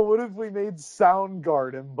 Oh, what if we made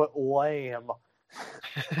Soundgarden but lame?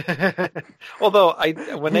 Although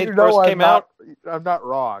when they first came out, I'm not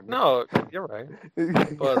wrong. No, you're right.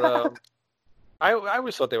 But I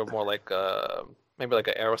always thought they were more like maybe like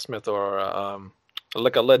an Aerosmith or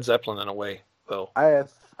like a Led Zeppelin in a way. Though I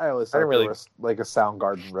always thought they were like a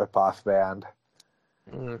Soundgarden ripoff band.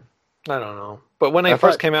 I don't know, but when they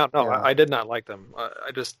first came out, no, yeah. I did not like them.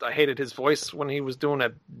 I hated his voice when he was doing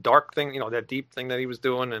that dark thing, that deep thing that he was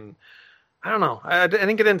doing, and I don't know. I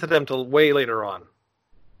didn't get into them till way later on.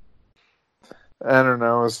 I don't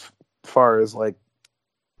know, as far as like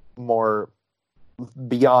more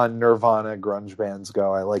beyond Nirvana grunge bands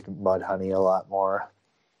go, I like Mudhoney a lot more.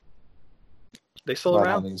 They still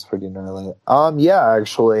around? Mudhoney's pretty gnarly. Yeah,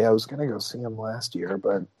 actually, I was gonna go see him last year,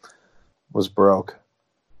 but was broke.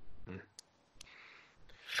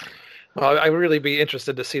 Well, I would really be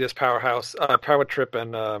interested to see this Power Trip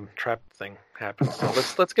and Trap thing happen. So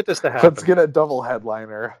let's get this to happen. Let's get a double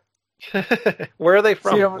headliner. Where are they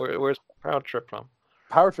from? Where's Power Trip from?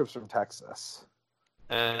 Power Trip's from Texas.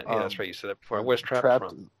 Yeah, that's right. You said that before. Where's Trapped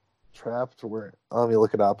from? Trapped? Where? Let me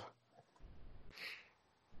look it up.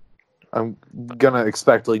 I'm gonna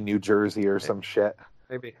expect like New Jersey or some shit.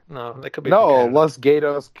 Maybe. No, they could be. No, Los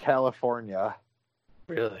Gatos, California.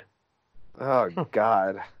 Really? Oh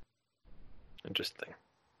God. Interesting.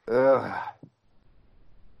 Ugh.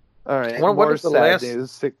 All right. What is the last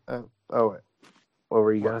news? What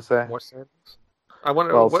were you gonna say? More sad news? I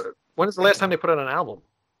wonder. When is the last time they put out an album?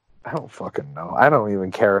 I don't fucking know. I don't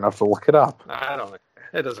even care enough to look it up. I don't.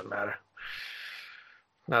 It doesn't matter.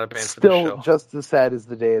 Not a band for the Still, show. just as sad as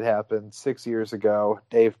the day it happened. 6 years ago,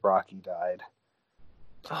 Dave Brockie died.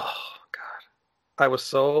 Oh God, I was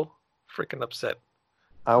so freaking upset.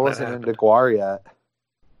 I wasn't into Gwar yet.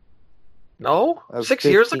 No? 6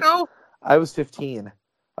 years ago? I was 15.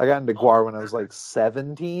 I got into Gwar when I was like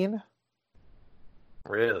 17.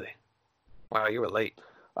 Really? Wow, you were late.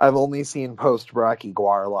 I've only seen Post Brockie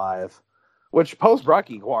Gwar live, which Post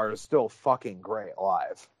Brockie Gwar is still fucking great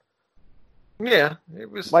live. Yeah, it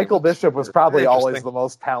was. Michael Bishop was probably always the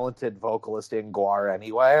most talented vocalist in Gwar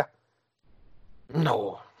anyway.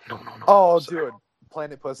 No. Oh, dude,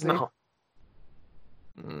 Planet Pussy. No.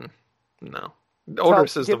 No.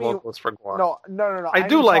 Otis is the vocalist for Gwar. No. I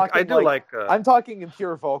do like. I'm talking in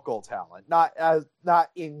pure vocal talent, not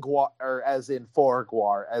in Gwar or as in for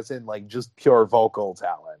Gwar, as in like just pure vocal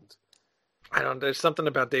talent. I don't. There's something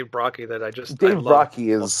about Dave Brockie that Dave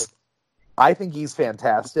Brockie is. I think he's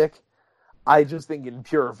fantastic. I just think in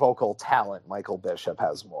pure vocal talent, Michael Bishop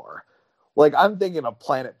has more. Like I'm thinking of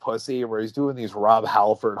Planet Pussy, where he's doing these Rob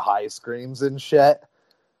Halford high screams and shit.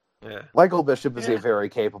 Yeah. Michael Bishop is a very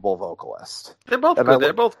capable vocalist. They're both good.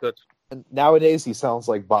 They're both good. And nowadays he sounds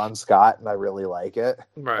like Bon Scott, and I really like it.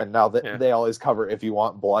 Right. And now that they always cover "If You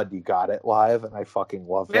Want Blood, You Got It" live, and I fucking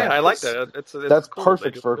love that. Yeah, I like that. That's cool.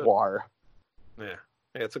 perfect for Gwar. Yeah,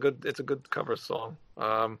 it's a good cover song.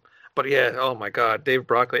 But yeah, oh my God, Dave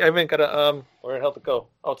Broccoli. I haven't got a where the hell to go?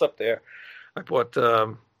 Oh, it's up there. I bought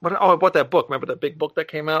I bought that book. Remember that big book that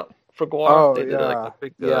came out for Guar? Oh They did like yeah, a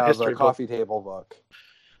big yeah, the history book. coffee table book.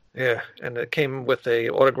 Yeah, and it came with a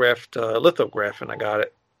autographed lithograph, and I got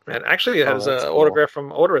it. And actually, it Oh, has that's an cool. autograph from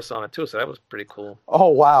Oderus on it too, so that was pretty cool. Oh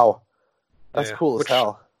wow, that's Yeah, cool as which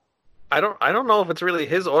hell. I don't know if it's really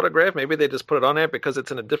his autograph. Maybe they just put it on there because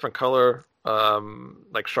it's in a different color,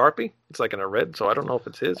 like Sharpie. It's like in a red, so I don't know if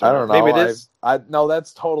it's his. Or I don't know. Maybe it is. I no,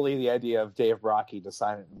 that's totally the idea of Dave Brocky to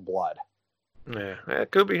sign it in blood. Yeah,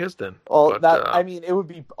 it could be his then. Well, But, I mean, it would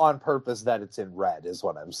be on purpose that it's in red, is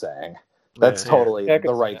what I'm saying. That's totally yeah, I could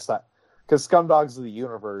the see right that. side. Because Scumdogs of the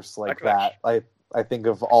Universe, like could that, I think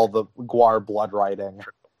of all the Guar blood writing.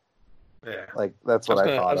 Yeah, Like that's what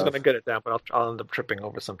I thought I was of. gonna get it down, but I'll end up tripping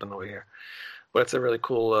over something over here. But it's a really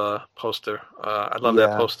cool poster. I love that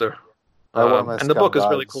Yeah. poster. I wore my And the book is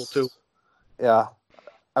really Scumdogs- cool too. Yeah,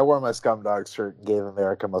 I wore my Scumdogs shirt and gave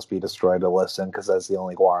America Must Be Destroyed a listen because that's the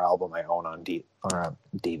only Guar album I own on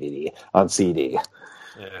DVD on CD.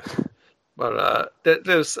 Yeah. But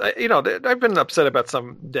there's, I've been upset about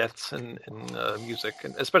some deaths in music,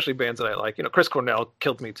 and especially bands that I like. You know, Chris Cornell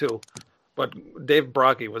killed me too, but Dave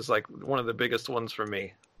Brocky was like one of the biggest ones for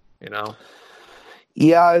me. You know,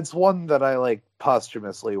 Yeah, it's one that I like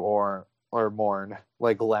posthumously mourn,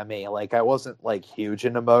 like Lemmy. Like I wasn't like huge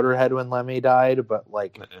into Motorhead when Lemmy died, but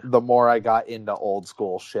like the more I got into old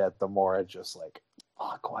school shit, the more it just like,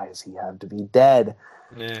 fuck, why does he have to be dead?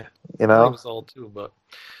 yeah, You he know? was old too. But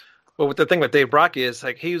with the thing with Dave Brocky is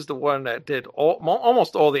like he was the one that did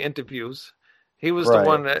almost all the interviews. He was the Right.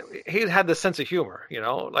 one that he had the sense of humor. You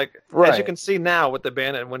know, like as you Right. can see now with the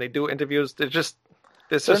band, and when they do interviews, there's just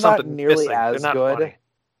They're not something nearly missing. They're as not good. funny.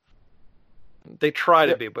 They try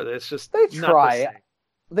to They're- be, but it's just They not the try. same.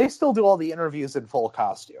 They still do all the interviews in full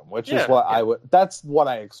costume, which Yeah, is what yeah. that's what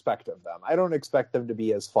I expect of them. I don't expect them to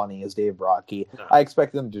be as funny as Dave Brocky. No. I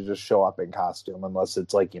expect them to just show up in costume unless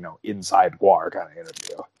it's like, inside Guar kind of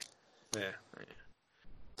interview. Yeah.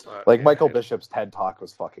 But, Like yeah, Michael Bishop's TED Talk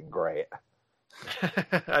was fucking great.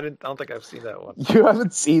 I don't think I've seen that one. You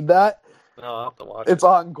haven't seen that? No, I'll have to watch It's it.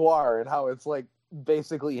 on Guar and how it's like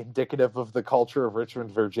basically indicative of the culture of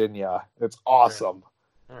Richmond, Virginia. It's awesome.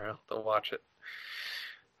 All right, I'll have to watch it.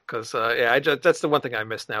 Because that's the one thing I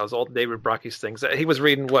miss now is all David Brocky's things. He was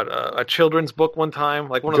reading a children's book one time,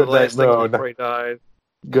 like one of the Good Night last things Moon. before he died.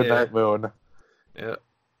 Good Yeah. Night Moon. Yeah,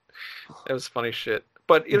 it was funny shit.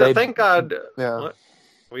 But They- thank God. Yeah. What?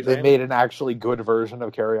 Were you They saying? made an actually good version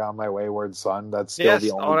of Carry On My Wayward Son. That's still Yes.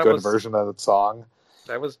 the Oh, only that good was- version of that song.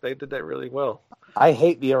 They did that really well. I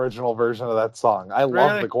hate the original version of that song. I love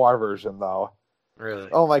Really? the Guar version though. Really.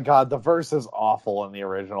 Oh my god, the verse is awful in the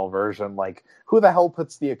original version. Like, who the hell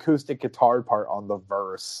puts the acoustic guitar part on the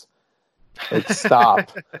verse? Like,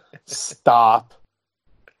 stop. Stop.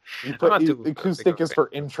 You I'm not put too acoustic big of is a for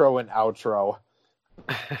intro and outro.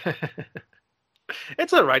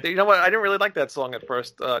 It's all right. You know what? I didn't really like that song at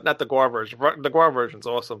first. Not the Guar version. The Guar version's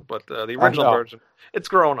awesome, but the original know. version, it's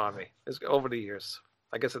grown on me. It's over the years.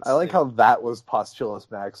 I guess it's. I like how that was Postulus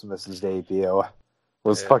Maximus's debut.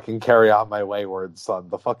 Was Yeah. fucking Carry On My Wayward Son,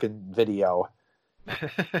 the fucking video.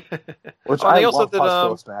 Which Oh, I they also love did,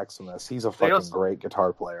 Postulus Maximus. He's a fucking also- great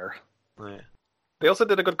guitar player. Yeah. They also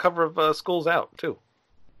did a good cover of "School's Out" too.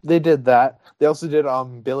 They did that. They also did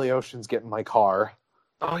Billy Ocean's Get in My Car.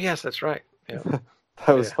 Oh yes, that's right. Yeah,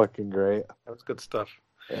 That was Yeah. fucking great. that was good stuff.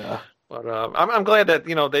 Yeah. But I'm glad that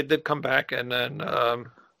they did come back, and then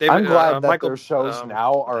David, I'm glad that Michael, their shows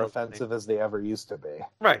now are uh, offensive as they ever used to be.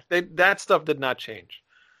 Right, that stuff did not change.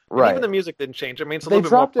 And Right. even the music didn't change. I mean, it's a They little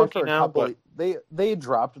bit more dropped it punky for a now, couple. but They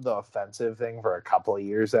dropped the offensive thing for a couple of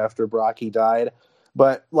years after Brocky died.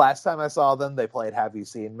 But last time I saw them, they played "Have You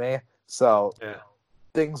Seen Me?" So yeah.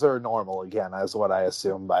 things are normal again, is what I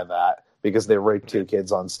assume by that. Because they raped two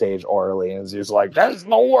kids on stage orally, and he's like, "That's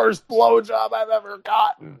the worst blowjob I've ever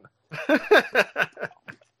gotten."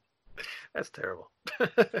 That's terrible.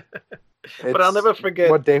 It's But I'll never forget.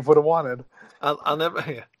 what Dave would have wanted. I'll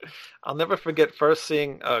never forget first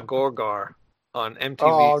seeing Gorgar on Oh,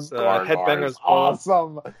 MTV's Gorgar Headbangers is Ball.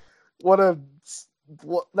 awesome!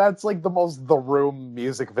 That's like the most The Room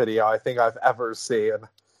music video I think I've ever seen.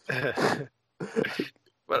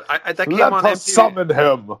 But that came Let on us MTV. summon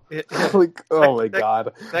him. Yeah. Like, oh my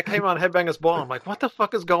god. That came on Headbangers Ball. I'm like, what the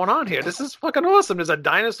fuck is going on here? This is fucking awesome. There's a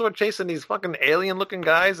dinosaur chasing these fucking alien-looking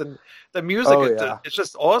guys, and the music, it's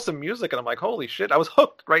just awesome music. And I'm like, holy shit. I was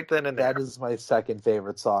hooked right then and there. That is my second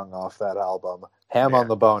favorite song off that album. Ham on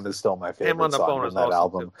the Bone is still my favorite song on that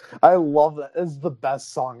album. Too. I love that. It's the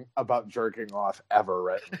best song about jerking off ever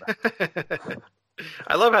written.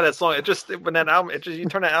 I love how that song. When that album, you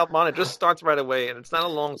turn that album on, it just starts right away, and it's not a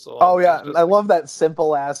long song. Oh yeah, I love that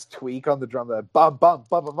simple ass tweak on the drum. That bum bum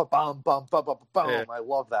bum bum bum bum bum bum bum. Yeah. I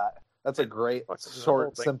love that. That's a great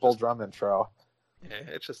short, simple drum intro.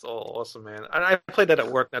 Yeah, it's just all awesome, man. I played that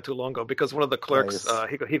at work not too long ago because one of the clerks,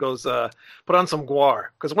 he goes, put on some Gwar.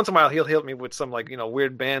 Because once in a while he'll hit me with some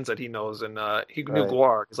weird bands that he knows, and he knew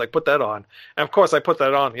Gwar. He's like, put that on. And of course I put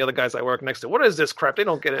that on. The other guys I work next to, what is this crap? They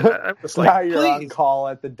don't get it. I'm just like, now you're please. on call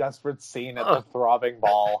at the desperate scene at the throbbing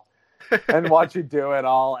ball. And watch you do it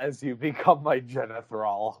all as you become my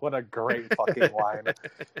Genethral. What a great fucking line.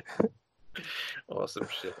 Awesome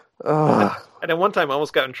shit. And then one time I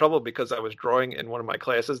almost got in trouble because I was drawing in one of my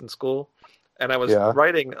classes in school, and I was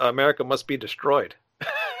writing America Must Be Destroyed.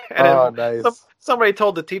 And nice. Somebody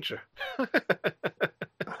told the teacher. So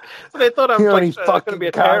they thought I'm going to be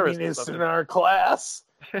a terrorist in our class.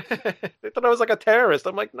 They thought I was like a terrorist.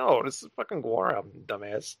 I'm like, no, this is fucking Gwar album,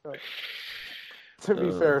 dumbass. To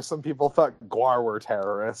be fair, some people thought Gwar were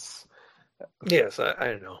terrorists. Yes, I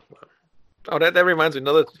don't know. Oh, that reminds me of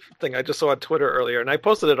another thing I just saw on Twitter earlier, and I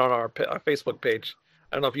posted it on our Facebook page.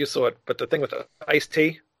 I don't know if you saw it, but the thing with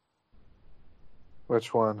Ice-T.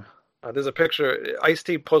 Which one? There's a picture.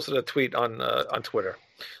 Ice-T posted a tweet on Twitter.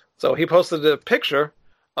 So he posted a picture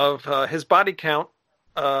of his body count,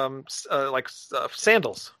 sandals,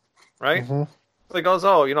 right? Mm-hmm. So he goes,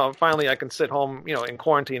 finally I can sit home, in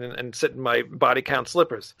quarantine and sit in my body count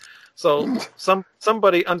slippers. So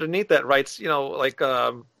somebody underneath that writes,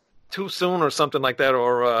 too soon or something like that,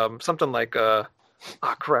 or something like,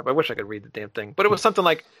 crap, I wish I could read the damn thing. But it was something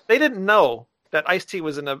like, they didn't know that Ice-T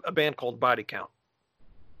was in a band called Body Count.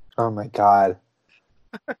 Oh my god.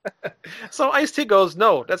 So Ice-T goes,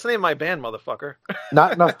 no, that's the name of my band, motherfucker.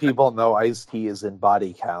 Not enough people know Ice-T is in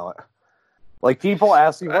Body Count. Like, people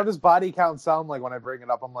ask me, what does Body Count sound like when I bring it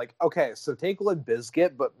up? I'm like, okay, so take Limp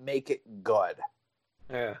Bizkit, but make it good.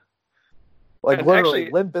 Yeah. Like, and literally,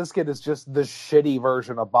 actually, Limp Bizkit is just the shitty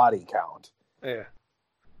version of Body Count. Yeah.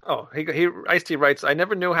 Oh, Ice-T writes, I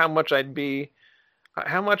never knew how much I'd be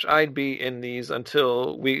in these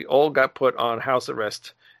until we all got put on house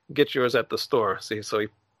arrest. Get yours at the store. See, so he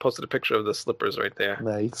posted a picture of the slippers right there.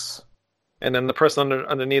 Nice. And then the person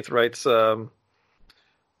underneath writes,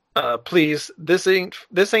 please, this ain't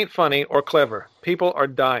funny or clever. People are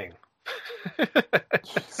dying.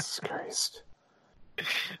 Jesus Christ.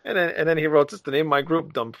 And then he wrote, "It's the name of my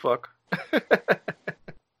group, dumb fuck."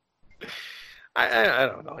 I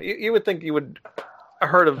don't know. You would think you would have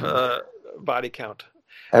heard of Body Count.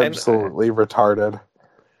 Absolutely retarded.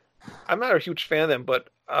 I'm not a huge fan of them, but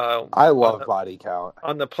I love Body Count.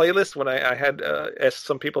 On the playlist, when I had asked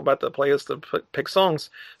some people about the playlist to pick songs,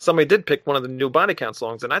 somebody did pick one of the new Body Count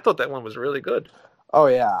songs, and I thought that one was really good. Oh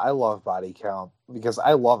yeah, I love Body Count because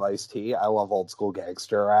I love Ice-T. I love old school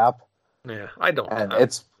gangster rap. Yeah, I don't. And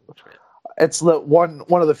it's the one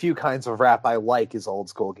of the few kinds of rap I like is old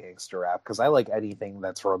school gangster rap because I like anything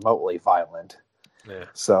that's remotely violent. Yeah.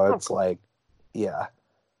 So it's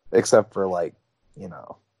except for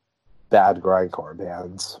bad grindcore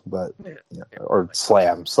bands, but or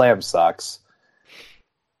Slam. Slam sucks.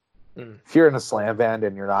 If you're in a Slam band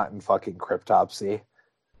and you're not in fucking Cryptopsy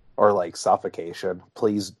or Suffocation,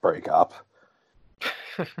 please break up.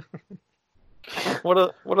 What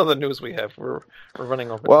are the news we have? We're running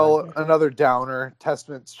over. Well, time. Another downer.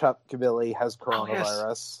 Testament's Chuck Cabilly has coronavirus. Oh,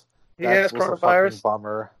 yes. He has coronavirus. A fucking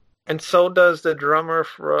bummer. And so does the drummer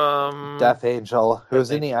from Death Angel,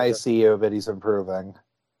 who's in the ICU, but he's improving.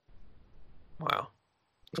 Wow.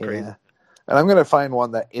 That's crazy. Yeah. And I'm going to find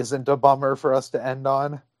one that isn't a bummer for us to end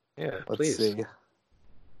on. Yeah, Let's see.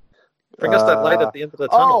 Bring us that light at the end of the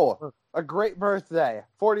tunnel. Oh, a great birthday.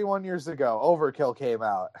 41 years ago, Overkill came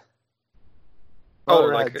out.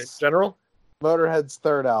 General? Motorhead's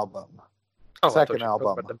third album. Oh, second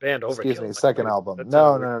album. The band Overkill. Excuse me, second album.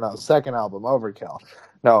 No. Second album, Overkill.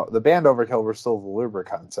 No, the band Overkill were still the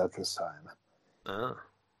Lubricants at this time. Oh.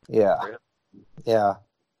 Yeah. Yeah.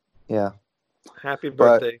 Yeah. Happy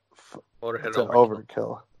birthday, Motorhead.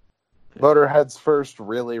 Overkill. Motorhead's first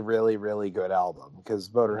really, really, really good album, because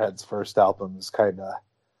Motorhead's first album is kind of,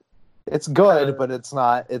 it's good, but it's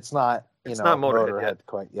not not Motorhead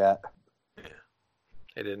quite yet. Yeah.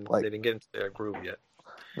 They didn't get into their groove yet.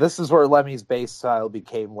 This is where Lemmy's bass style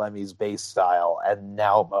became Lemmy's bass style, and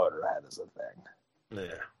now Motorhead is a thing.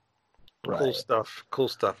 Yeah. Right. Cool stuff. Cool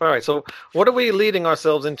stuff. All right. So, what are we leading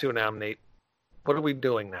ourselves into now, Nate? What are we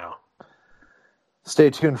doing now? Stay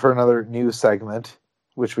tuned for another new segment,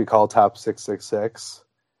 which we call Top 666.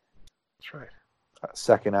 That's right.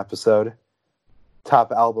 Second episode.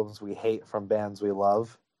 Top albums we hate from bands we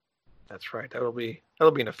love. That's right. That'll be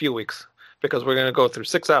in a few weeks because we're going to go through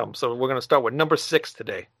 6 albums. So we're going to start with number 6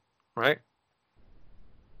 today, right?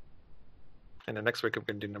 And then next week we're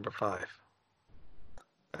going to do number 5.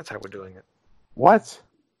 That's how we're doing it. What?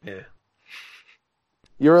 Yeah.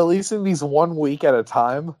 You're releasing these 1 week at a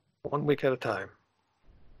time? 1 week at a time.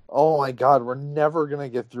 Oh my god, we're never going to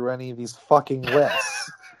get through any of these fucking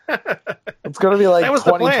lists. It's going to be like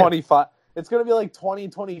 2025. It's going to be like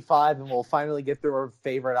 2025 and we'll finally get through our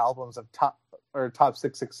favorite albums of top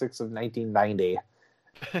 666 of 1990.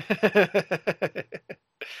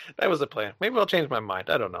 That was the plan. Maybe I'll change my mind.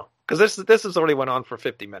 I don't know. Because this has already went on for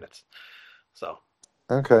 50 minutes. So.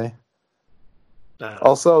 Okay.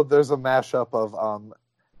 Also, there's a mashup of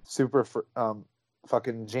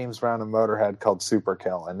fucking James Brown and Motorhead called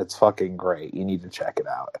Superkill, and it's fucking great. You need to check it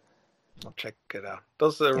out. I'll check it out.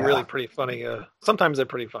 Those are really pretty funny. Sometimes they're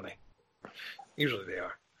pretty funny. Usually they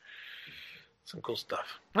are. Some cool stuff.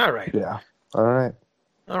 All right. Yeah. All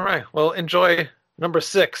right. Well, enjoy number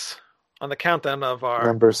 6 on the countdown of our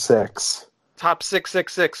number 6 top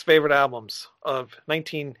 666 favorite albums of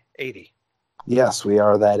 1980. Yes, we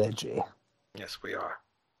are that edgy. Yes, we are.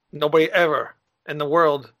 Nobody ever in the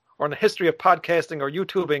world or in the history of podcasting or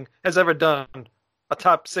YouTubing has ever done a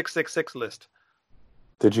top 666 list.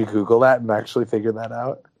 Did you Google that and actually figure that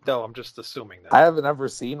out? No, I'm just assuming that. I haven't ever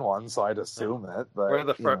seen one, so I'd assume it. But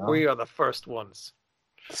we are the first ones.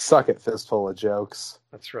 Suck it, fistful of jokes.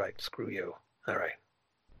 That's right. Screw you. All right.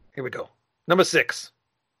 Here we go. Number 6.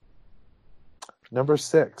 Number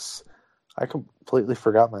 6. I completely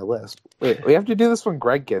forgot my list. Wait, we have to do this when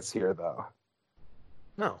Greg gets here, though.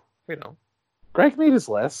 No, we don't. Greg made his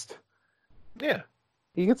list. Yeah.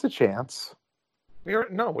 He gets a chance.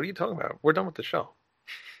 No, what are you talking about? We're done with the show.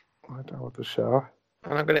 We're done with the show?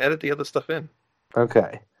 And I'm going to edit the other stuff in.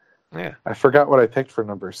 Okay. Yeah. I forgot what I picked for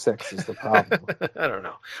number 6 is the problem. I don't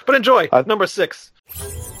know. But enjoy. Number 6.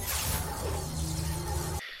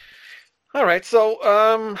 All right, so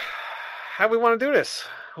how do we want to do this?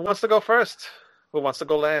 Who wants to go first? Who wants to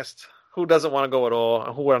go last? Who doesn't want to go at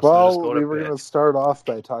all? Who wants to just go to we were going to start off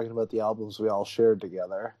by talking about the albums we all shared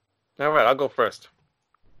together. All right, I'll go first.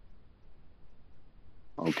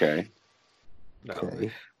 Okay. No.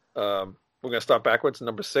 Okay. We're going to start backwards,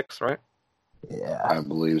 number 6, right? Yeah. I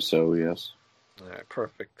believe so, yes. All right,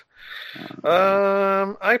 perfect.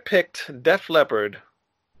 I picked Def Leppard,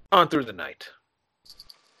 On Through the Night.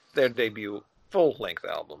 Their debut full-length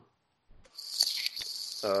album.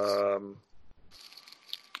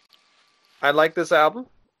 I like this album.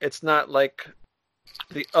 It's not like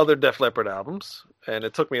the other Def Leppard albums, and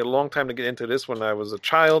it took me a long time to get into this when I was a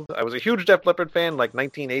child. I was a huge Def Leppard fan, like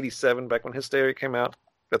 1987, back when Hysteria came out.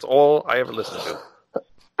 That's all I ever listened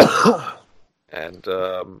to. And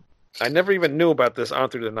I never even knew about this On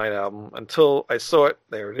Through the Night album until I saw it.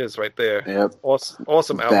 There it is, right there. Yep.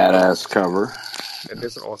 Awesome album. Badass cover. It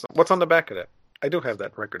is awesome. What's on the back of it? I do have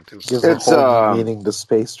that record too. Gives a whole meaning to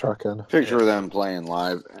space trucking. Picture of them playing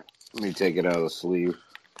live. Let me take it out of the sleeve.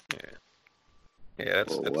 Yeah,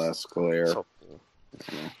 it's less glare. So cool.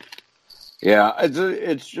 Yeah,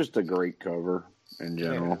 it's just a great cover in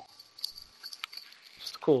general. Yeah.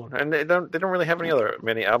 It's cool, and they don't really have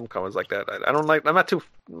many album covers like that. I'm not too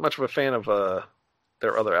much of a fan of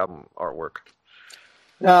their other album artwork.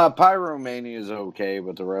 Pyromania is okay,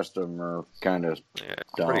 but the rest of them are kind of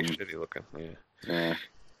dumb. Pretty shitty looking. Yeah.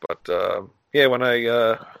 But when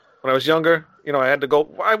I was younger, I had to go.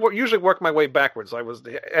 I usually work my way backwards. I was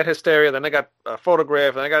at Hysteria, then I got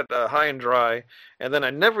Photograph, then I got High and Dry, and then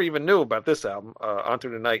I never even knew about this album, On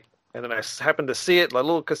Through the Night. And then I happened to see it, a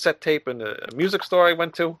little cassette tape in a music store I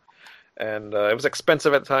went to, and it was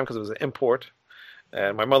expensive at the time because it was an import,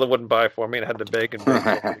 and my mother wouldn't buy it for me, and I had to beg and beg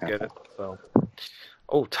to get it. So,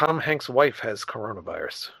 Tom Hanks' wife has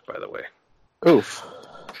coronavirus, by the way. Oof.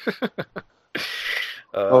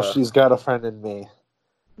 She's got a friend in me.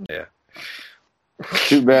 Yeah.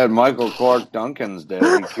 Too bad Michael Clark Duncan's dead.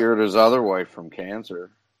 He cured his other wife from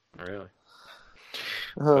cancer. Really?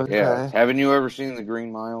 Okay. Yeah. Haven't you ever seen The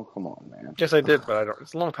Green Mile? Come on, man. Yes, I did, but I don't.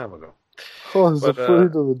 It's a long time ago. I was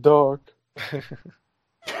afraid of the dark.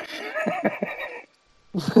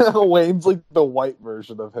 Wayne's like the white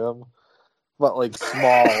version of him, but like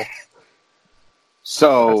small.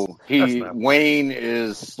 So Wayne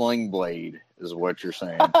is Sling Blade, is what you're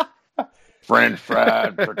saying. French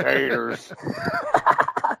fried potatoes.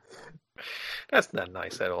 That's not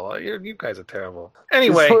nice at all. You guys are terrible. He's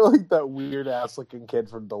Anyway, sort of like that weird ass looking kid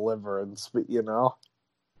from Deliverance, but you know.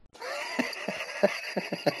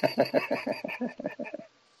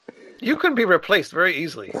 you can be replaced very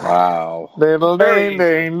easily. Wow. Very-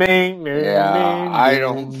 Yeah, I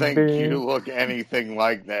don't think you look anything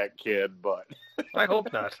like that kid, but I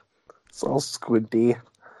hope not. It's all squinty.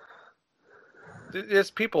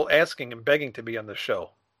 There's people asking and begging to be on the show.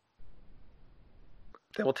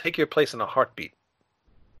 They will take your place in a heartbeat.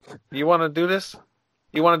 You want to do this?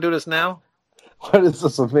 You want to do this now? What is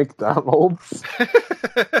this, a McDonald's?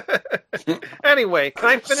 Anyway, can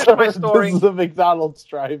I finish Sorry, my story? This is a McDonald's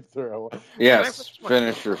drive-through. yes,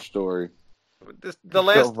 finish your story.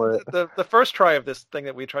 The first try of this thing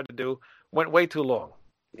that we tried to do went way too long.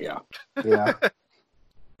 Yeah. Yeah.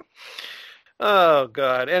 Oh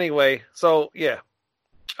God. Anyway, so yeah,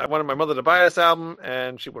 I wanted my mother to buy this album,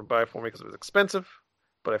 and she wouldn't buy it for me because it was expensive.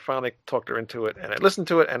 But I finally talked her into it, and I listened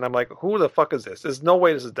to it, and I'm like, "Who the fuck is this? There's no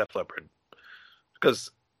way this is Def Leppard,"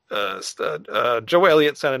 because Joe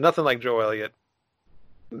Elliott sounded nothing like Joe Elliott.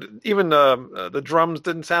 Even the drums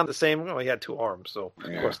didn't sound the same. Well, he had two arms, so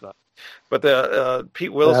of course not. But the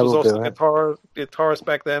Pete Willis was That'll also do guitarist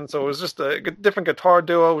back then, so it was just a different guitar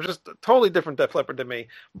duo. It was just a totally different Def Leppard to me.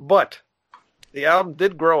 But the album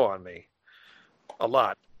did grow on me a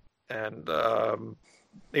lot, and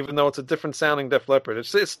even though it's a different sounding Def Leppard,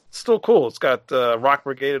 it's still cool. It's got Rock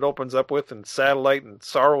Brigade it opens up with, and Satellite, and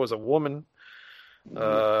Sorrow is a Woman.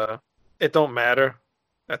 It Don't Matter.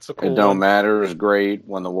 That's a cool It Don't one. Matter is great.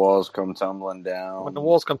 When the Walls Come Tumbling Down. When the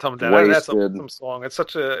Walls Come Tumbling Down. That's a Wasted. awesome song. It's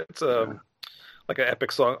like an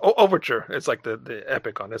epic song. Overture. It's like the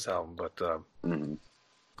epic on this album, but Mhm.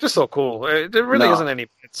 just so cool. There really No. isn't any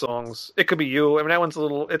bad songs. It Could Be You. I mean, that one's a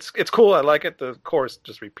little. It's cool. I like it. The chorus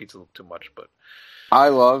just repeats a little too much, but I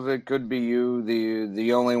love It Could Be You.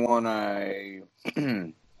 The only one I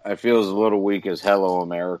I feel is a little weak is Hello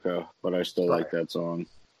America, but I still like that song.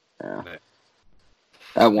 Yeah. Yeah.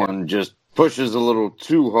 That one just pushes a little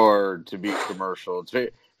too hard to be commercial. It's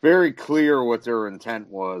very clear what their intent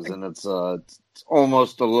was, and it's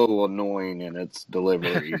almost a little annoying in its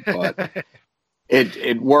delivery, but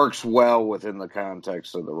it works well within the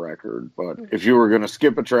context of the record. But if you were going to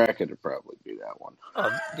skip a track, it'd probably be that one.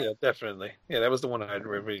 Yeah, definitely. Yeah, that was the one I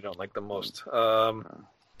really don't like the most.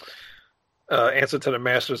 Answer to the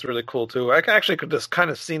Master is really cool too. I actually could just kind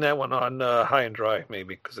of seen that one on High and Dry,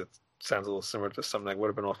 maybe, because it sounds a little similar to something that would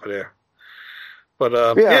have been off of there. But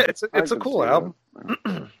yeah, it's a cool album.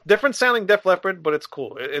 Different sounding Def Leppard, but it's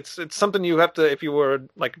cool. It's something you have to, if you were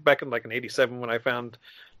like back in like in '87 when I found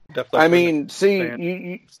Def Leppard. I mean, see,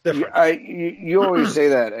 it's different. you always say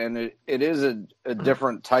that, and it is a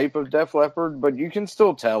different type of Def Leppard, but you can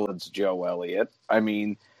still tell it's Joe Elliott. I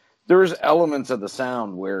mean, there's elements of the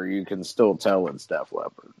sound where you can still tell it's Def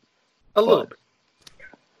Leppard. A little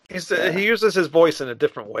bit. He uses his voice in a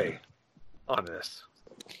different way on this.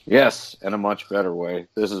 Yes, in a much better way.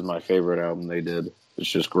 This is my favorite album they did. It's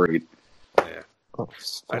just great. Yeah,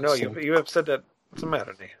 I know you have said that. What's the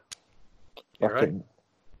matter, Nate? You all right? Fucking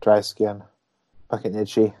dry skin. Fucking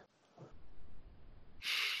itchy. A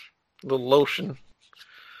little lotion,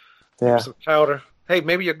 Yeah. some powder. Hey,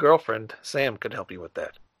 maybe your girlfriend Sam could help you with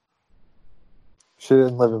that. She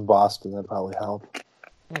didn't live in Boston. That probably helped.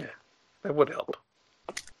 Yeah, that would help.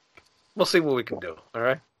 We'll see what we can do. All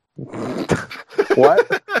right.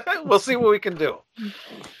 What? We'll see what we can do.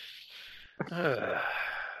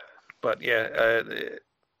 But yeah,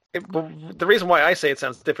 the reason why I say it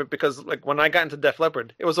sounds different because like when I got into Def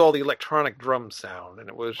Leppard, it was all the electronic drum sound, and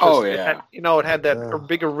it was just, it had that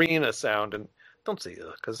big arena sound, and don't say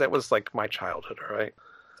because that was like my childhood, all right?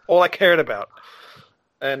 All I cared about.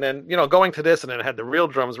 And then, going to this, and then it had the real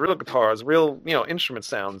drums, real guitars, real, instrument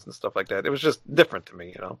sounds and stuff like that. It was just different to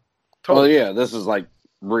me, Totally. Well, yeah, this is like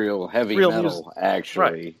real heavy metal, music. actually.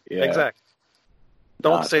 Right. Yeah. Exactly.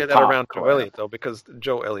 Don't Not say that pop around Joe crap. Elliott, though, because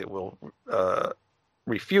Joe Elliott will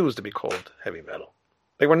refuse to be called heavy metal.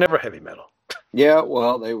 They were never heavy metal. Yeah,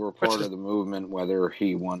 well, they were part of the movement, whether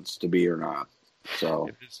he wants to be or not. So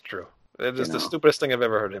It is true. It is the stupidest thing I've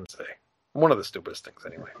ever heard him say. One of the stupidest things,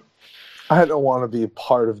 anyway. I don't want to be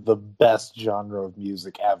part of the best genre of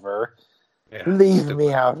music ever. Yeah, Leave stupid.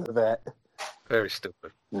 me out of it. Very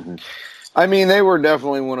stupid. I mean, they were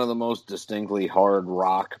definitely one of the most distinctly hard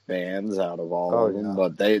rock bands out of all of them, yeah.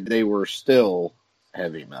 but they were still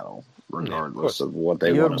heavy metal, regardless of what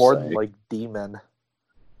they Even want to more say. than like Demon.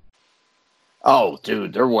 Oh,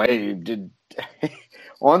 dude, they're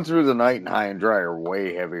On Through the Night and High and Dry are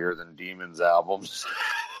way heavier than Demon's albums.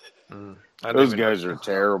 I Those didn't even guys are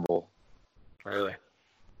terrible. really.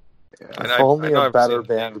 Yeah. If only I know a I've better seen the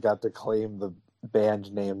band name. got to claim the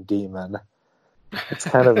band name Demon. It's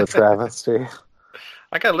kind of a travesty.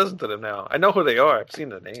 I gotta listen to them now. I know who they are. I've seen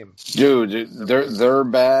the name. Dude, they're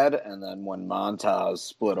bad. And then when Montaz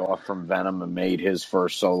split off from Venom and made his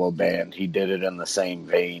first solo band, he did it in the same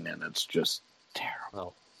vein, and it's just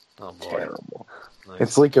terrible. Oh boy. Terrible. Nice.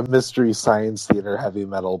 It's like a Mystery Science Theater heavy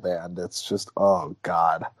metal band. It's just, oh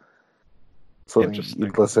god. Something Interesting.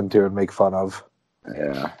 you'd listen to and make fun of.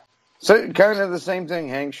 Yeah. So kind of the same thing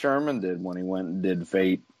Hank Sherman did when he went and did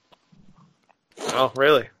Fate. Oh,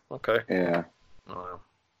 really? Okay. Yeah. Oh, well.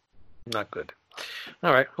 Not good.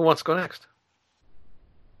 All right. Who wants to go next?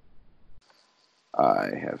 I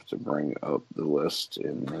have to bring up the list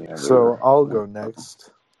in the other. So I'll go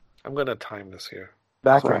next. I'm gonna time this here.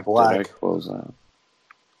 Back in Crap, did I Black. close out?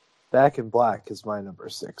 Back in Black is my number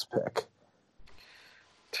 6 pick.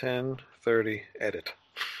 10:30. Edit.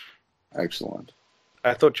 Excellent.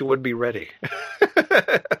 I thought you would be ready.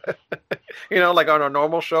 You know, like on a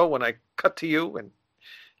normal show, when I cut to you and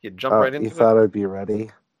you jump right into You it. thought I'd be ready?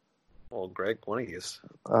 Well, Greg, one of yous.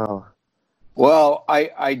 Oh. Well,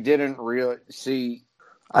 I didn't really see.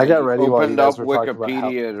 I got ready while you opened guys up were talking about how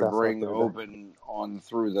Wikipedia to that's bring what they're Open on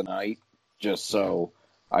Through the Night, just so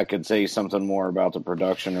I could say something more about the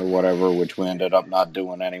production or whatever, which we ended up not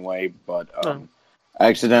doing anyway. But I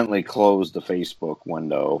accidentally closed the Facebook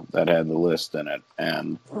window that had the list in it,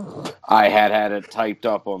 and I had it typed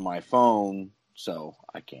up on my phone, so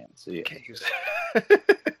I can't see it. Can't use it.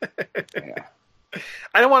 Yeah.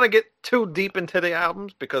 I don't want to get too deep into the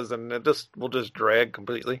albums because then it will just drag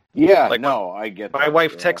completely. Yeah, Like, no, I get My that,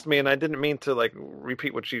 wife yeah. texted me, and I didn't mean to like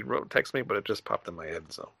repeat what she wrote. Text me, but it just popped in my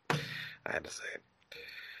head, so I had to say it.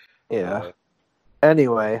 Yeah.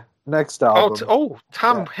 Anyway, next album.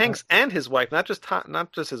 Tom Yeah. Hanks and his wife, not just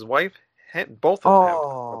his wife, both of them.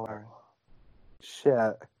 Oh,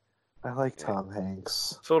 shit. I like Tom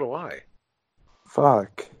Hanks. So do I.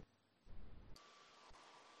 Fuck.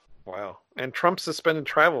 Wow. And Trump suspended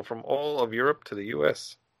travel from all of Europe to the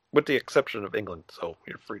U.S., with the exception of England. So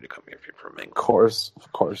you're free to come here if you're from England.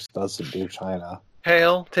 Of course, doesn't do China.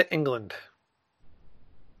 Hail to England.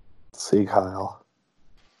 See, Kyle.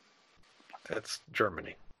 That's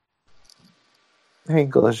Germany.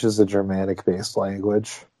 English is a Germanic-based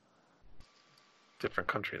language. Different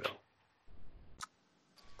country, though.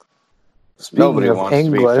 Speaking Nobody of wants to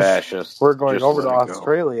be English, fascist. we're going Just over to let it go.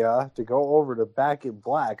 Australia to go over to Back in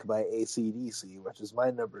Black by AC/DC, which is my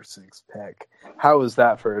number 6 pick. How is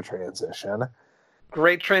that for a transition?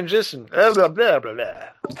 Great transition. Blah, blah, blah, blah, blah.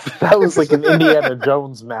 That was like an Indiana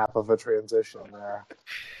Jones map of a transition there.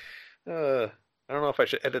 I don't know if I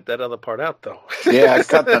should edit that other part out, though. Yeah,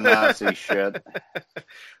 cut the Nazi shit.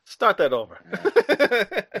 Start that over.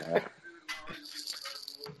 Yeah.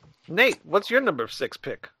 Nate, what's your number 6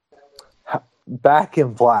 pick? Back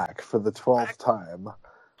in Black for the 12th time.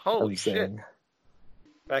 Holy I'm shit. saying.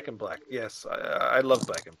 Back in Black. Yes, I love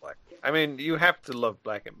Black in Black. I mean, you have to love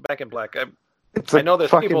Back in Black. It's I know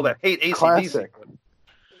there's fucking people that hate AC/DC. classic.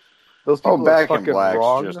 Those people Oh, are Back in fucking Black's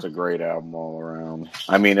wrong. just a great album all around.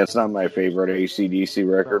 I mean, it's not my favorite AC/DC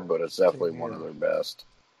record, but it's definitely one of their best.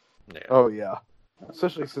 Yeah. Oh, yeah.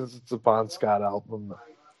 Especially since it's a Bon Scott album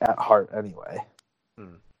at heart anyway.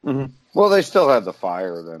 Well, they still had the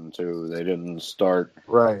fire then, too. They didn't start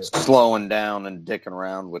Right, slowing down and dicking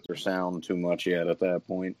around with their sound too much yet at that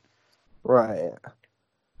point. right.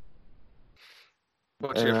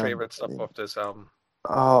 What's your And, favorite stuff off this album?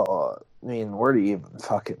 Oh, I mean, where do you even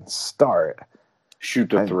fucking start? Shoot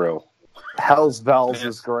the Thrill. Hell's Bells Yes.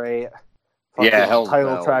 is great. Yeah, Hell's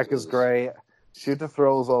title Bells track is is- great. Shoot the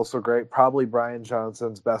Thrill is also great. Probably Brian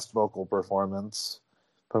Johnson's best vocal performance,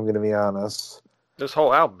 if I'm going to be honest. This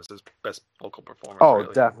whole album is his best vocal performance. Oh,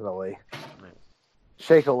 really. definitely. Right.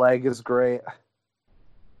 Shake a Leg is great.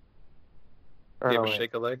 Or You no, ever wait.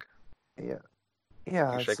 shake a leg? Yeah, You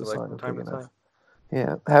that's shake a the leg song from I'm time to thinking of. time?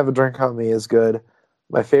 Yeah, Have a Drink on Me is good.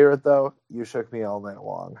 My favorite, though, You Shook Me All Night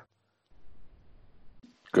Long.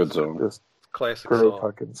 Good song. Just Classic great song.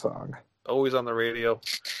 fucking song. Always on the radio.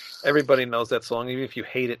 Everybody knows that song. Even if you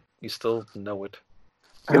hate it, you still know it.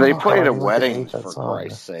 I Yeah, don't they know play how it at anyone can weddings, hate that for song.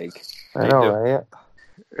 Christ's sake. I They know, do.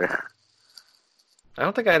 right? I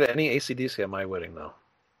don't think I had any AC/DC at my wedding, though.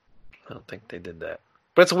 I don't think they did that.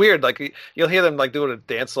 But it's weird. Like, you'll hear them like doing a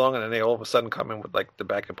dance song, and then they all of a sudden come in with like the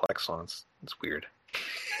Back in Black songs. It's weird.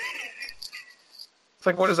 It's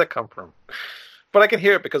like, where does that come from? But I can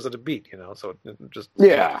hear it because of the beat, you know. So it just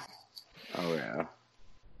Yeah. Oh, yeah.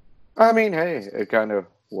 I mean, hey, it kind of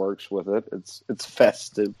works with it. It's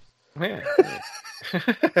festive. Yeah.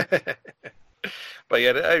 But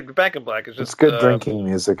yeah, Back in Black is just It's good drinking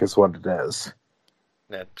music, is what it is.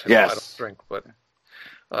 Yes. I don't drink, but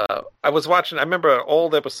I was watching. I remember an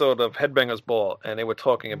old episode of Headbangers Ball, and they were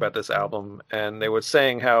talking about this album, and they were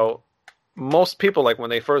saying how most people, like when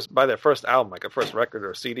they first buy their first album, like a first record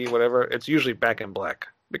or CD, whatever, it's usually Back in Black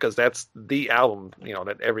because that's the album,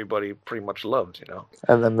 that everybody pretty much loves,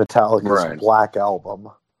 And then Metallica's Right. Black Album.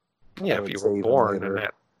 Yeah, I if would you say were even born later. in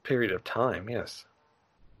that period of time, yes.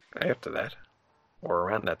 After that, or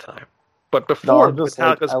around that time, but before I'm just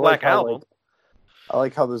Metallica's I Black how, Album. I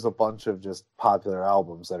like how there's a bunch of just popular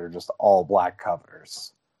albums that are just all black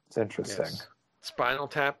covers. It's interesting. Yes. Spinal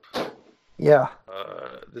Tap. Yeah.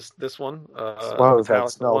 This one. What was that?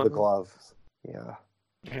 Metallica Smell the one. Glove. Yeah.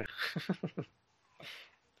 Yeah.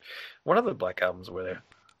 What other black albums were there?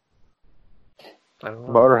 I don't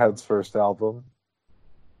know. Motorhead's first album.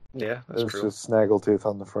 Yeah, It that's was true. just Snaggletooth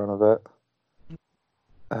on the front of it.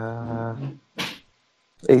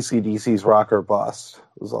 AC/DC's Rock or Bust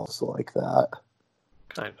was also like that.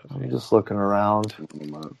 Kind of. I'm Yeah. just looking around.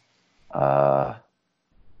 I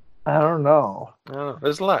don't know. I don't know.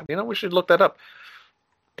 There's a lot. We should look that up.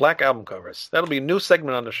 Black album covers. That'll be a new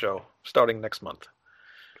segment on the show starting next month.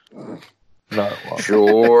 No, it won't.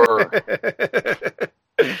 Sure.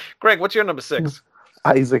 Greg, what's your number 6?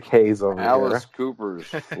 Isaac Hayes over Alice here. Cooper's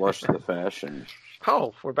Flush the Fashion.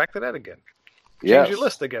 Oh, we're back to that again. Yes. Change your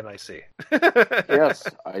list again, I see. Yes,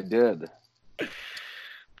 I did.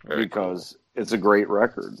 Very Because it's a great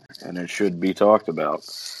record and it should be talked about.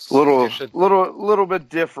 Little bit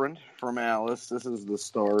different from Alice. This is the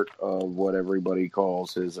start of what everybody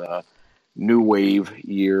calls his new wave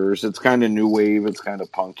years. It's kind of new wave. It's kind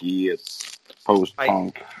of punky. It's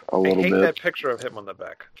post-punk a cool. I little hate bit. that picture of him on the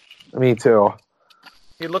back. Me too.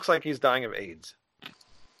 He looks like he's dying of AIDS.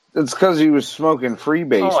 It's because he was smoking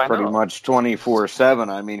freebase Oh, I pretty know. much 24/7.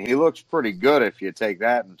 I mean, he looks pretty good if you take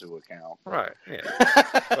that into account. Right, yeah.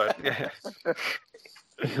 But, yeah.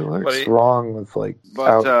 He looks But he- wrong with like.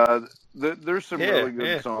 But there's some Yeah, really good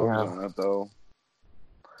yeah. songs Yeah. on it, though.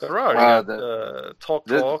 There are. Talk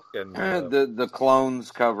the- Talk and The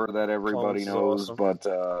Clones cover that everybody Clones is knows, awesome.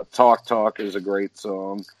 but Talk Talk is a great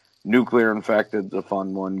song. Nuclear Infected's a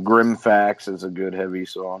fun one. Grim Facts is a good heavy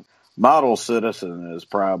song. Model Citizen is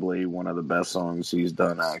probably one of the best songs he's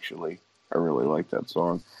done, actually. I really like that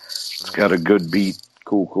song. It's got a good beat,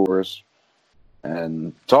 cool chorus.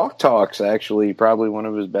 And Talk Talk's actually probably one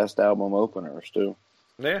of his best album openers, too.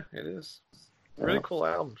 yeah, it is. Really cool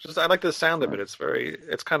album. Just I like the sound of it.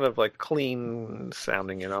 It's kind of like clean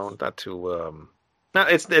sounding, not too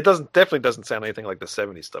it definitely doesn't sound anything like the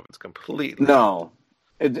 70s stuff. It's completely No.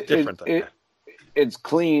 different than that. It's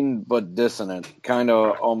clean but dissonant, kind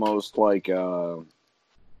of almost like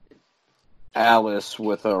Alice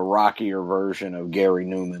with a rockier version of Gary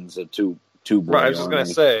Newman's a two boy Right, I was just gonna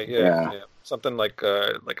army. say, Yeah. yeah. Something like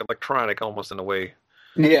electronic almost in a way.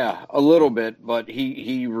 Yeah, a little bit, but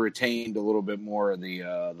he retained a little bit more of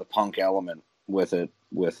the punk element with it,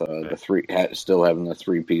 with the still having the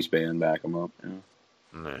 3-piece band back him up.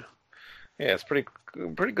 Yeah. Yeah, it's pretty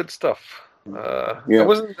good stuff. Yeah. I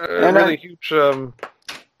wasn't a And really huge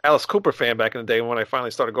Alice Cooper fan back in the day when I finally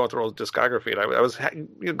started going through his discography. And I was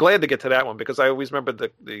glad to get to that one because I always remembered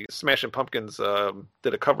the Smashing Pumpkins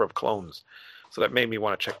did a cover of Clones, so that made me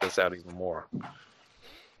want to check this out even more.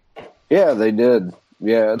 Yeah, they did.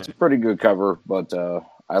 Yeah, it's a pretty good cover, but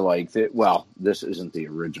I liked it. Well, this isn't the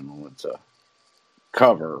original; it's a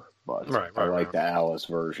cover, but I like the Alice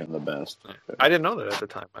version the best. I didn't know that at the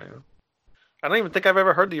time. I don't even think I've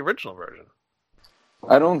ever heard the original version.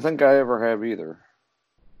 I don't think I ever have either.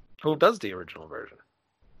 Who does the original version?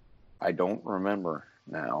 I don't remember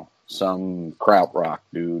now. Some krautrock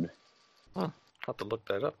dude. I'll have to look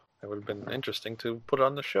that up. That would have been interesting to put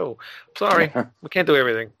on the show. Sorry, we can't do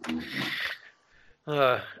everything.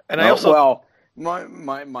 And I also well,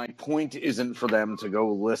 my point isn't for them to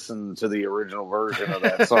go listen to the original version of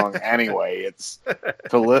that song anyway. It's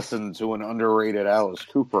to listen to an underrated Alice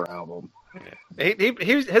Cooper album.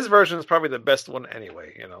 his version is probably the best one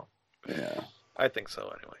anyway. Yeah, I think so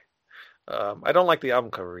anyway. I don't like the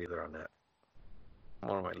album cover either on that.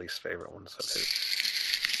 One of my least favorite ones of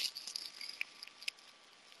his.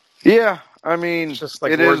 Yeah, I mean, It's just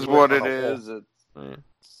like it words is what on it a wall. is.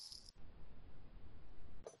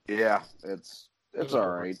 Yeah, it's all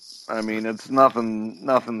right. I mean, it's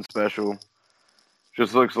nothing special.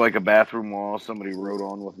 Just looks like a bathroom wall somebody wrote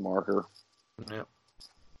on with marker. Yep.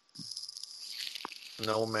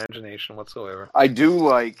 No imagination whatsoever. I do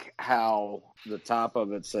like how the top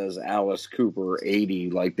of it says Alice Cooper 80,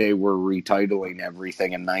 like they were retitling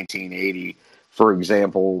everything in 1980 For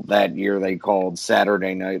example, that year they called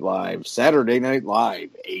Saturday Night Live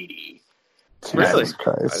 80. Really? Jesus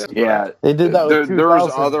Christ. Yeah, They did that with there's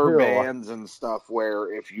 2000 other too. bands and stuff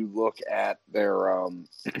where if you look at their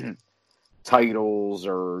titles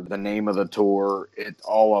or the name of the tour,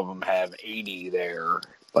 all of them have 80 there.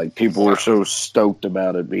 Like people were so stoked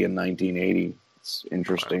about it being 1980. It's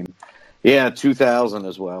interesting. Wow. Yeah, 2000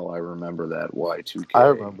 as well. I remember that Y2K. I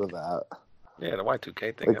remember that. Yeah, the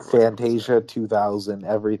Y2K thing. Like Fantasia 2000,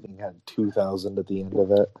 everything had 2000 at the end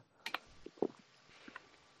of it.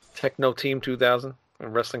 Techno Team 2000.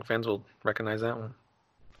 Wrestling fans will recognize that one.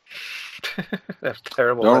 That's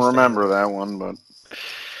terrible. Don't remember that one, but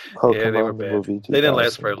yeah, they were bad. They didn't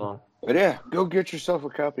last very long. But yeah, go get yourself a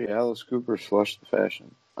copy of Alice Cooper's Flush the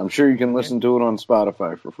Fashion. I'm sure you can listen to it on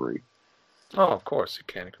Spotify for free. Oh, of course you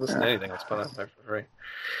can. You can listen to anything on Spotify for free.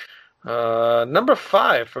 Number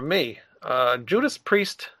 5 for me, Judas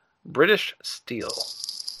Priest, British Steel.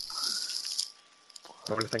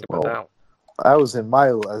 What do you think about that? I was in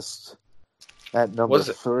my list at number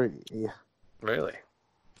 3. Really?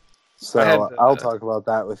 So I'll talk about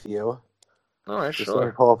that with you. All right, Just sure. let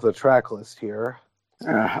me pull up the track list here.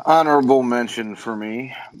 Honorable mention for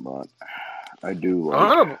me, but I do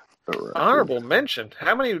like honorable mention.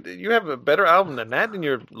 How many? You have a better album than that in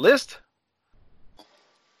your list?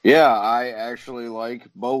 Yeah, I actually like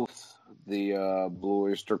both the Blue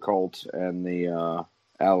Oyster Cult and the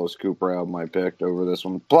Alice Cooper album I picked over this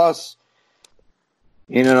one. Plus,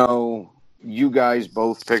 you guys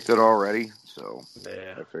both picked it already, so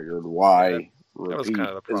I figured why repeat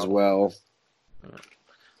as well. Yeah.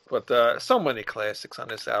 But so many classics on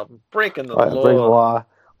this album. Breaking the Law. Breaking the Law.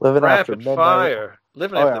 Living After Midnight. Fire.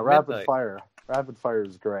 Living After Midnight. Rapid Fire. Rapid Fire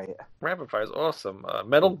is great. Rapid Fire is awesome.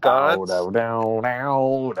 Metal Gods. Fucking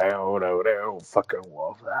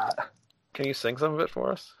love that. Can you sing some of it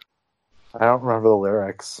for us? I don't remember the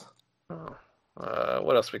lyrics. Oh.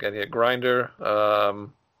 What else we got here? Grinder.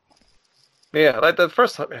 Yeah, like the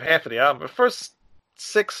first half of the album. The first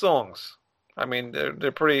 6 songs. I mean,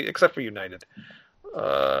 they're pretty, except for United.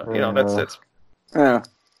 That's it. Yeah.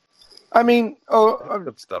 I mean,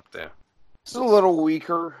 good stuff there. It's a little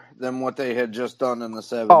weaker than what they had just done in the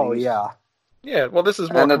 70s. Oh, yeah. Yeah, well, this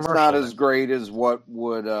is more and it's not as great as what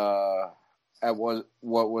would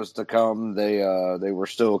what was to come. They were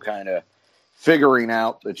still kind of figuring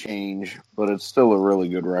out the change, but it's still a really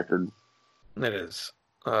good record. It is.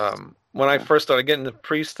 When I first started getting the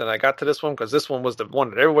Priest, and I got to this one because this one was the one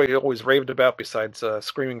that everybody always raved about, besides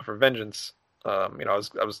 "Screaming for Vengeance." I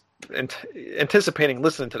was anticipating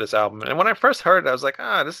listening to this album, and when I first heard it, I was like,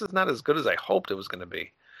 this is not as good as I hoped it was going to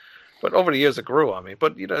be. But over the years, it grew on me.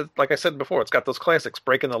 But like I said before, it's got those classics,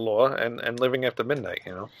 "Breaking the Law" and "Living After Midnight."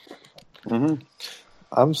 Mm-hmm.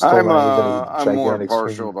 I'm more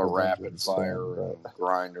partial to Rapid Fire and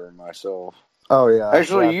Grinder myself. Oh yeah.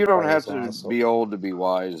 Actually, Rapid You Don't Have to awesome. Be Old to Be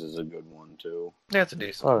Wise is a good one too. Yeah, it's a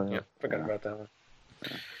decent one. Yeah, forgot about that one.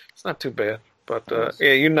 It's not too bad. But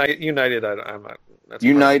United, I'm not.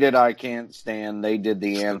 United, I can't stand. They did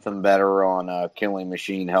the anthem better on Killing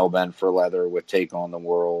Machine, Hellbent for Leather with Take on the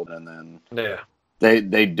World, and then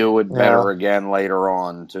they do it better again later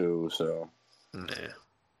on too. So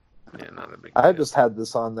not a big. I just had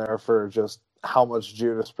this on there for just how much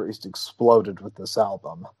Judas Priest exploded with this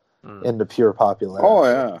album into pure popularity. Oh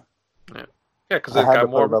yeah, because I had to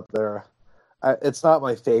put it up there. It's not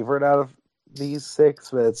my favorite out of these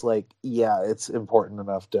 6, but it's like, it's important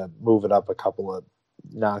enough to move it up a couple of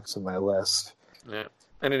knocks in my list. Yeah,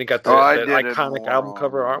 and then you got that iconic album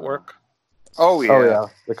cover artwork. Oh yeah,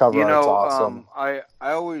 the cover art's awesome. I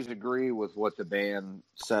always agree with what the band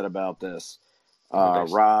said about this.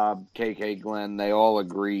 Rob, KK, Glenn, they all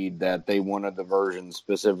agreed that they wanted the version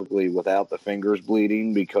specifically without the fingers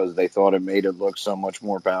bleeding because they thought it made it look so much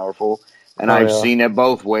more powerful. And I've seen it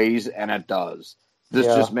both ways, and it does. This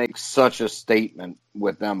just makes such a statement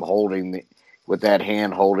with them with that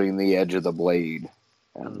hand holding the edge of the blade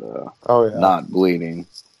and not bleeding.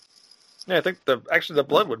 Yeah, I think the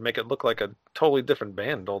blood would make it look like a totally different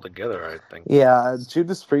band altogether, I think. Yeah,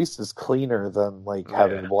 Judas Priest is cleaner than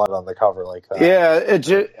having blood on the cover like that. Yeah,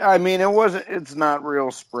 it's not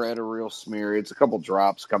real spread or real smear. It's a couple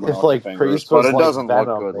drops coming off the fingers, but it doesn't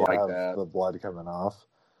look good like that. The blood coming off.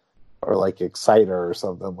 Or Exciter or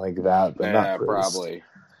something like that. But not Priest. Probably.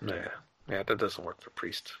 Yeah, that doesn't work for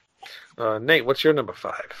Priest. Nate, what's your number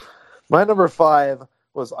 5? My number 5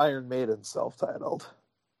 was Iron Maiden, self-titled.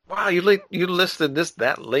 Wow, you listed this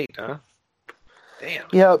that late, huh? Damn.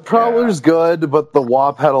 Yeah, Prowler's good, but the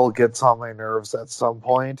wah pedal gets on my nerves at some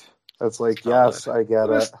point. It's like, yes, I get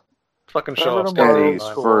it. Fucking show off Eddie's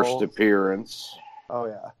first appearance. Oh,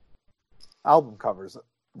 yeah. album cover's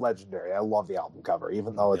legendary. I love the album cover,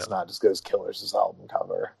 even though it's not as good as Killers' album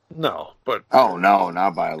cover. No, but Oh no,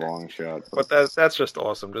 not by a long shot. but that's just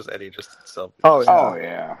awesome. Just Eddie just itself. Oh yeah, Oh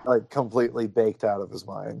yeah. like completely baked out of his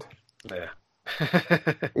mind. Yeah.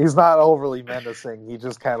 He's not overly menacing. He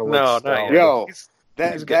just kind of looks. No, not stoned. yet. Yo, He's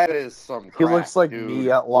that is some crap, He looks like dude. me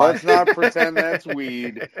at line. Let's not pretend that's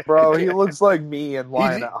weed. Bro, he looks like me in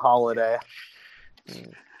line at Holiday.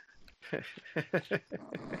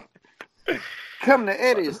 Come to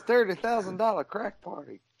Eddie's $30,000 crack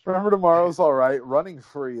party. Remember Tomorrow's all right. Running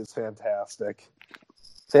Free is fantastic.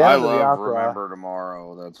 I Phantom of the love Opera. Remember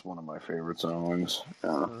Tomorrow. That's one of my favorite songs.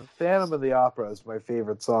 Yeah. Phantom of the Opera is my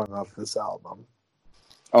favorite song off this album.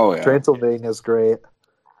 Oh yeah. Transylvania is great.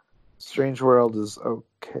 Strange World is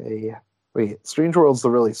okay. Wait, Strange World's the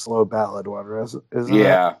really slow ballad one, isn't it?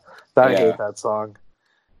 Yeah. I yeah. hate that song.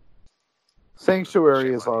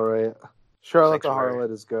 Sanctuary is alright. Charlotte the Sanctuary.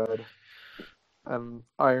 Harlot is good. And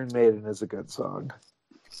Iron Maiden is a good song.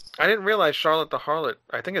 I didn't realize Charlotte the Harlot.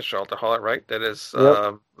 I think it's Charlotte the Harlot, right? That is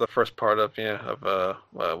Yep. the first part of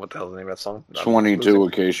what the hell is the name of that song? 22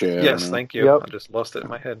 Acacia Yes, Avenue. thank you. Yep. I just lost it in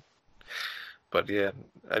my head. But yeah,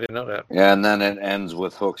 I didn't know that. Yeah, and then it ends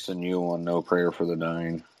with Hooks and You on No Prayer for the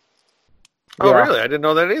Dying. Oh, Yeah. really? I didn't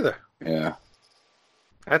know that either. Yeah.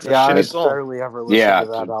 That's a Yeah, I shitty song. barely ever listened Yeah,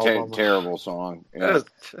 to that it's a album. terrible song. That Yeah.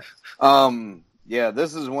 is- Yeah,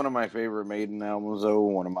 this is one of my favorite Maiden albums, though.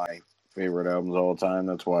 One of my favorite albums all the time.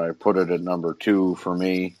 That's why I put it at number 2 for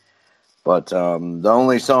me. But the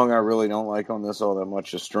only song I really don't like on this all that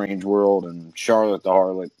much is Strange World, and Charlotte the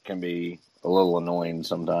Harlot can be a little annoying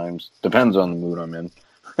sometimes. Depends on the mood I'm in.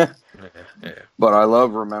 yeah. But I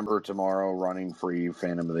love Remember Tomorrow, Running Free,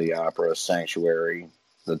 Phantom of the Opera, Sanctuary,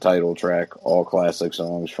 the title track, all classic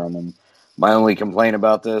songs from them. My only complaint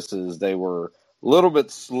about this is they were a little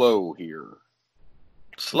bit slow here.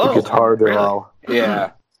 Slow. Guitar Really? duo.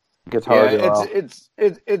 Yeah. Guitar Yeah, duo.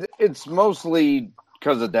 it's mostly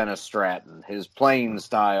because of Dennis Stratton. His playing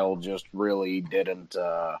style just really didn't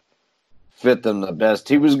fit them the best.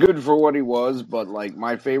 He was good for what he was, but like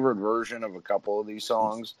my favorite version of a couple of these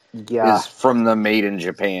songs Yeah. is from the Made in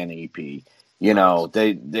Japan EP. You know,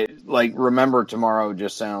 they like Remember Tomorrow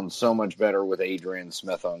just sounds so much better with Adrian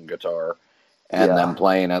Smith on guitar and Yeah. them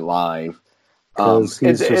playing it live. Because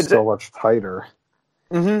he's it's- just so much tighter.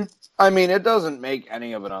 Mm-hmm. I mean, it doesn't make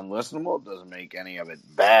any of it unlistenable. It doesn't make any of it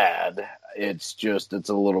bad. It's just, it's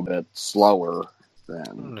a little bit slower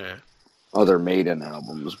than Yeah. other Maiden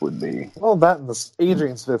albums would be. Well, that and the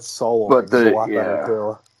Adrian Smith's solo But is a the- lot yeah. better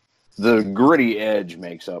too. The gritty edge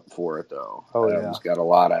makes up for it, though. Oh, That yeah. album's got a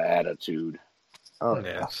lot of attitude. Oh Yeah,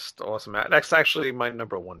 yeah. it's awesome. That's actually my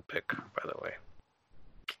number 1 pick, by the way.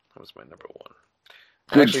 That was my number 1.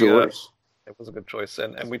 Good Actually, choice. It was a good choice.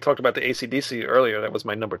 And we talked about the AC/DC earlier. That was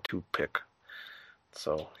my number 2 pick.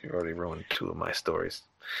 So you already ruined 2 of my stories.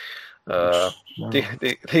 The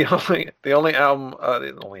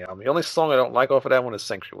only song I don't like off of that one is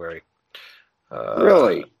Sanctuary.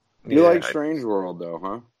 Really? You yeah, like Strange World, though,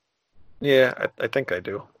 huh? Yeah, I think I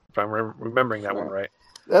do. If I'm remembering that one right.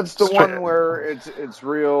 That's the Stra- one where it's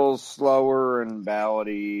real slower and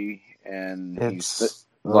ballady, and he's It's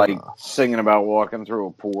like singing about walking through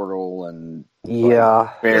a portal and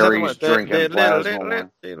yeah. berries, drinking plasma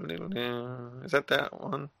wine. Is that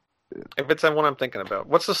one? If it's that one I'm thinking about.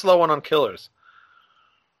 What's the slow one on Killers?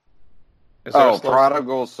 Is there a Oh, slow-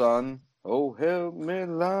 Prodigal Son. Oh, help me,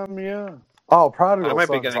 Lamia. Oh, I Prodigal might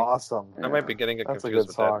be Son's getting- awesome. I might be getting it That's a confused good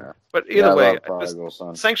with song. that. But Yeah, either I way, love Prodigal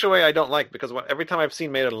Son. Sanctuary I don't like because every time I've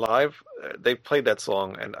seen Maiden live, they played that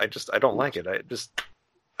song and I don't like it.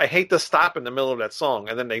 I hate to stop in the middle of that song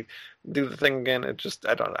and then they do the thing again.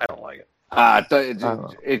 I don't like it.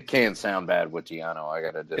 It can't sound bad with Giano. I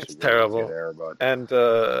gotta disagree. It's terrible. with you there, but And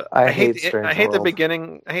I hate Strange I hate the World.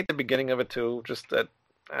 beginning. I hate the beginning of it too. Just that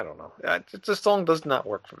I don't know. The song does not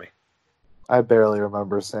work for me. I barely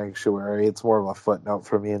remember Sanctuary. It's more of a footnote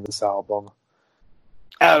for me in this album.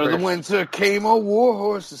 out of the winter came a war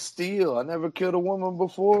horse of steel. I never killed a woman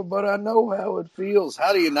before, but I know how it feels.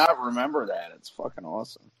 How do you not remember that? It's fucking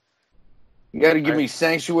awesome. You got to give me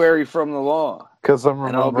Sanctuary from the Law. Because I'm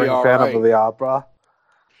And I'll be remembering all Phantom right. of the Opera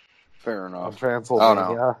Fair of enough.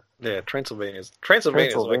 Transylvania. Yeah, Transylvania is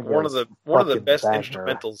like one of the fucking best banger.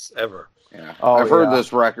 instrumentals ever. Yeah, Oh, I've heard yeah.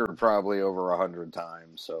 this record probably over 100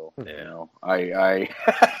 times, so Yeah. you know, I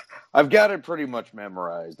I've got it pretty much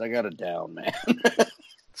memorized. I got it down, man.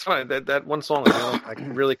 It's fine. That one song I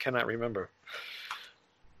really cannot remember.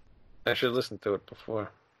 I should listen to it before.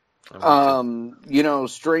 You know,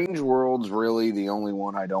 Strange World's really the only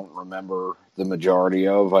one I don't remember the majority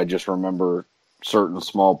of. I just remember certain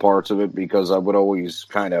small parts of it because I would always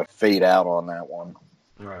kind of fade out on that one.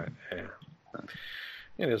 Right. Yeah.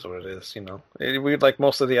 It is what it is, you know. We like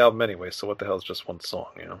most of the album anyway, so what the hell is just one song,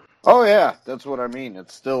 you know? Oh yeah, that's what I mean.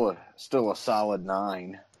 It's still a solid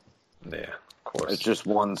 9. Yeah, of course. It's just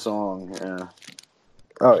one song. Yeah.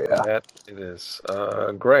 Oh yeah. That it is.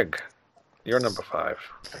 Greg, you're number 5.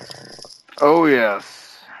 Oh,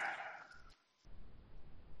 yes.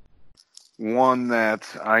 One that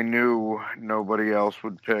I knew nobody else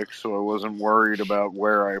would pick, so I wasn't worried about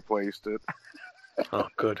where I placed it. Oh,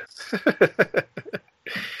 good.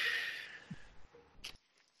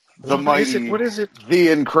 The mighty, what is it? the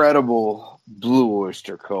incredible Blue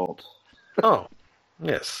Oyster Cult. Oh,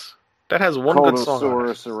 yes. That has one good song on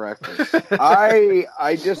it. Cultosaurus erectus.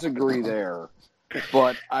 I disagree there,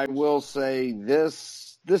 but I will say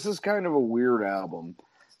this is kind of a weird album.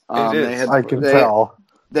 It is. I can tell.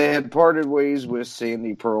 They had parted ways with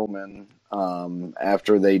Sandy Pearlman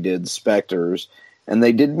after they did Spectres, and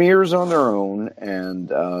they did Mirrors on their own,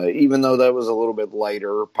 and even though that was a little bit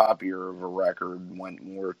lighter, poppier of a record, went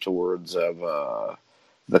more towards the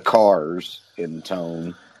Cars in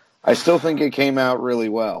tone, I still think it came out really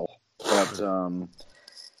well. But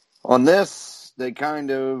on this, they kind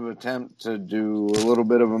of attempt to do a little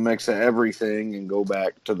bit of a mix of everything and go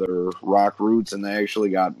back to their rock roots, and they actually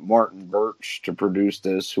got Martin Birch to produce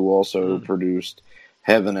this, who also produced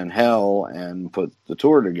Heaven and Hell and put the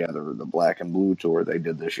tour together, the Black and Blue tour they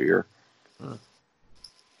did this year.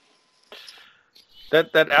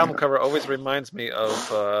 That album cover always reminds me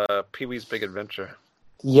of Pee-wee's Big Adventure.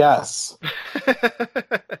 Yes.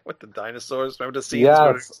 With the dinosaurs. Remember the scenes?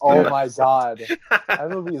 Yes. Oh my god. That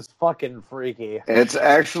movie is fucking freaky. It's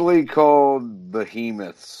actually called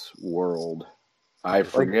Behemoth's World. I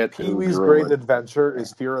forget who Pee-wee's drew Great it. Adventure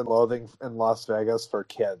is Fear and Loathing in Las Vegas for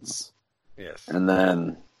kids. Yes. And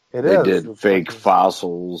then It they is. did It's fake fucking-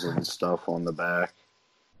 fossils and stuff on the back.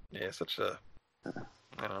 Yeah, such a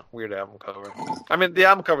weird album cover. I mean, the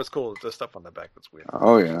album cover is cool. The stuff on the back that's weird.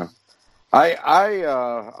 Oh yeah,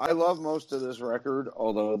 I love most of this record.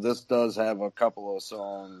 Although this does have a couple of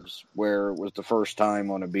songs where it was the first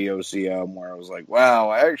time on a BOC album where I was like, wow,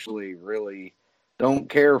 I actually really don't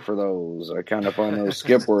care for those. I kind of find those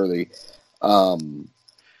skip worthy.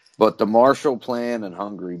 But the Marshall Plan and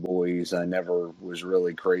Hungry Boys, I never was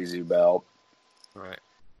really crazy about. Right.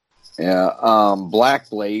 Yeah, Black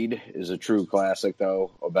Blade is a true classic,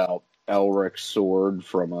 though, about Elric's sword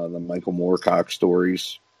from the Michael Moorcock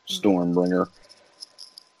stories, Stormbringer.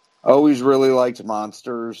 Always really liked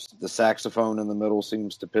Monsters. The saxophone in the middle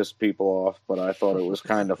seems to piss people off, but I thought it was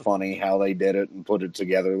kind of funny how they did it and put it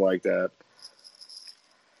together like that.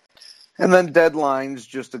 And then Deadline's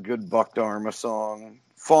just a good Buck Dharma song.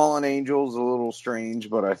 Fallen Angels a little strange,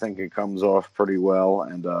 but I think it comes off pretty well.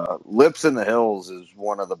 And Lips in the Hills is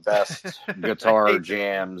one of the best guitar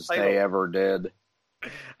jams they ever did.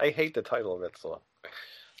 I hate the title of that song.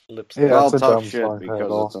 Lips. Yeah, Well, it's a tough dumb shit song because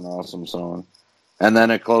title. it's an awesome song. And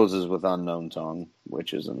then it closes with Unknown Tongue,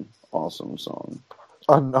 which is an awesome song.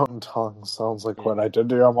 Unknown Tongue sounds like what I did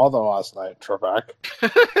to your mother last night, Trebek.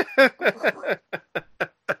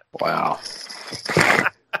 Wow.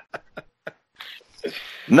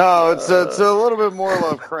 No, it's a little bit more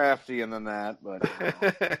Lovecraftian than that, but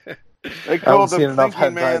they called seen it enough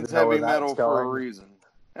Thinking hentai Man's to know where Heavy Metal that's for a going. reason.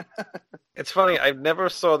 It's funny. I never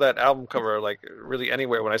saw that album cover like really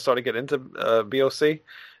anywhere when I started getting into BOC,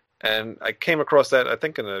 and I came across that I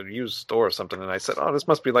think in a used store or something, and I said, "Oh, this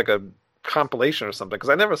must be like a compilation or something," because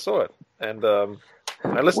I never saw it, and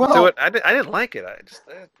I listened to it. I didn't like it. I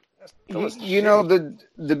just You know,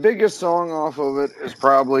 the biggest song off of it is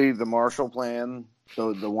probably the Marshall Plan,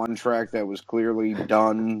 the one track that was clearly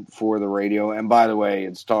done for the radio. And by the way,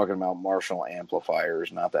 it's talking about Marshall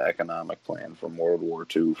amplifiers, not the economic plan from World War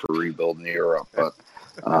II for rebuilding Europe. But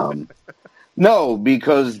no,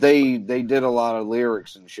 because they did a lot of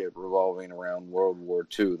lyrics and shit revolving around World War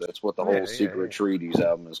II. That's what the whole Secret Treaties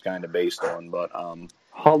album is kind of based on. But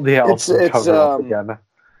Hold the album cover up again.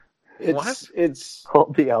 it's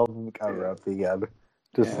Hold the album cover up again.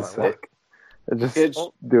 Just a sec. Just It's-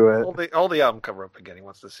 do it. Hold the album cover up again. He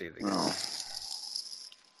wants to see it again. oh.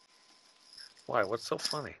 Why? What's so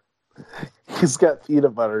funny? He's got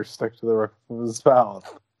peanut butter stuck to the roof of his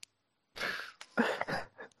mouth.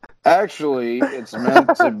 Actually, it's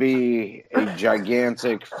meant to be a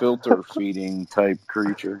gigantic filter feeding type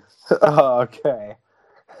creature. Oh, okay.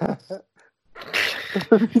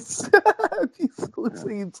 It's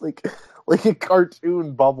like a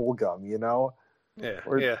cartoon bubble gum, you know? Yeah,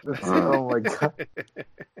 Or- yeah. Oh my god.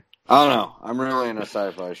 I don't know. I'm really into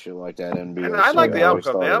sci-fi shit like that. NBA. I like the album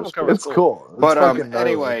cover. The album cover is It's cool. It's But fucking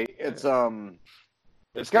gnarly. anyway, It's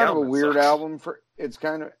It's kind of a the album that weird sucks.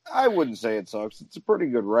 album I wouldn't say it sucks. It's a pretty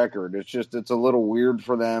good record. It's a little weird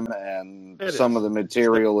for them, and It some is. of the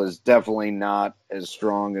material is definitely not as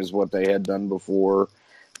strong as what they had done before.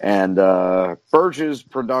 And Birch's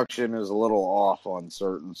production is a little off on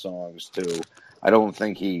certain songs too. I don't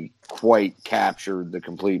think he quite captured the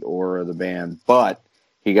complete aura of the band, but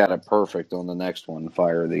he got it perfect on the next one,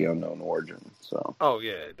 Fire of the Unknown Origin. So Oh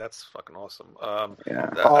yeah, that's fucking awesome. yeah.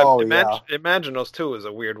 Oh, Imaginos 2 is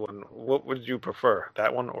a weird one. What would you prefer,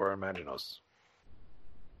 that one or Imaginos?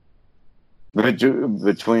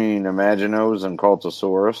 Between Imaginos and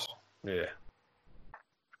Cultosaurus. Yeah,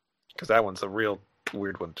 because that one's a real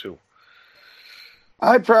weird one too.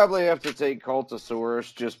 I'd probably have to take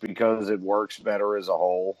Cultosaurus just because it works better as a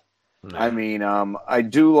whole. Yeah. I mean, I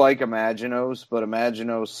do like Imaginos, but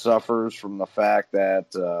Imaginos suffers from the fact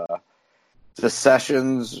that the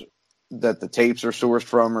sessions that the tapes are sourced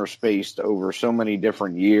from are spaced over so many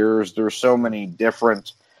different years. There's so many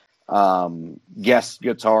different guest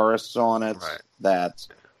guitarists on it Right. that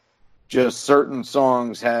just certain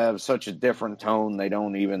songs have such a different tone they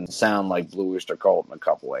don't even sound like Blue Oyster Cult in a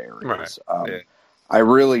couple of areas. Right. Yeah. I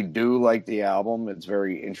really do like the album. It's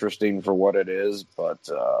very interesting for what it is, but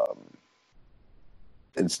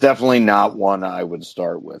it's definitely not one I would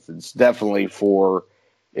start with. It's definitely for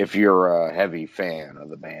if you're a heavy fan of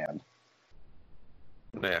the band.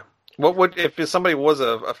 Yeah. What would, if somebody was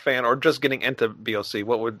a fan or just getting into BOC,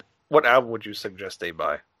 what album would you suggest they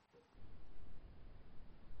buy?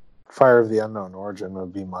 Fire of the Unknown Origin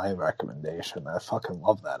would be my recommendation. I fucking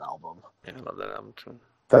love that album. Yeah, I love that album too.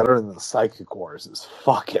 Better Than the Psychic Wars is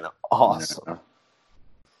fucking awesome. Yeah.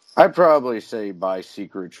 I'd probably say buy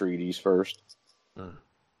Secret Treaties first.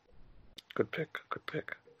 Good pick. Good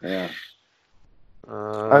pick. Yeah.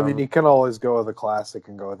 I mean, you can always go with a classic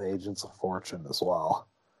and go with Agents of Fortune as well.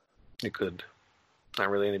 You could. Not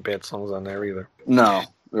really any bad songs on there either. No,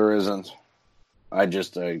 there isn't. I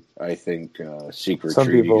think Secret Some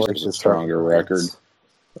people Treaties like is to a start stronger with the record. hits.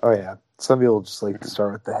 Oh yeah, some people just like to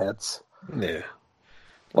start with the hits. Yeah.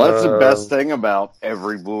 Well, that's the best thing about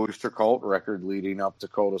every Blue Oyster Cult record leading up to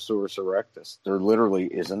Cultosaurus Erectus. There literally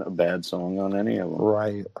isn't a bad song on any of them.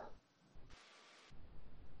 Right.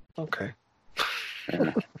 Okay.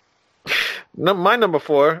 Yeah. No, my number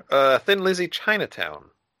 4, Thin Lizzy, Chinatown.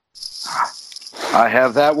 I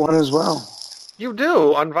have that one as well. You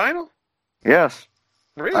do on vinyl? Yes,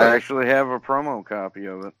 Really? I actually have a promo copy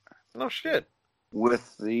of it. No shit.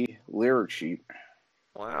 With the lyric sheet.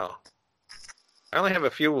 Wow. I only have a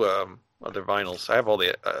few other vinyls. I have all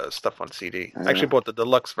the stuff on CD. I actually bought the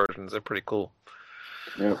deluxe versions. They're pretty cool.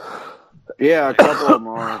 Yep. Yeah, a couple of them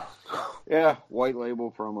are. Yeah, white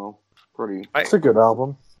label promo. Pretty. It's a good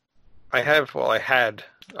album. I had,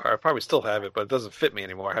 or I probably still have it, but it doesn't fit me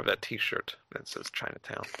anymore. I have that T-shirt that says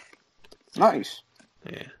Chinatown. Nice.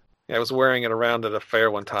 Yeah. I was wearing it around at a fair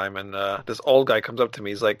one time, and this old guy comes up to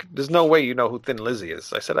me. He's like, "There's no way you know who Thin Lizzy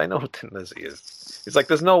is." I said, "I know who Thin Lizzy is." He's like,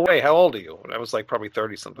 "There's no way. How old are you?" And I was like, probably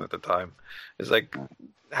 30-something at the time. He's like,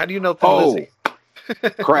 "How do you know Thin Lizzy?"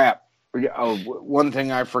 Crap. Oh, one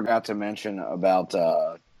thing I forgot to mention about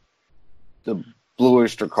the Blue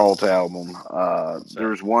Oyster Cult album.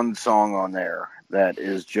 There's one song on there that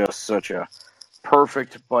is just such a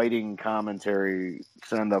perfect biting commentary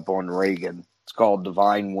send up on Reagan. It's called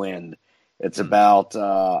Divine Wind. It's about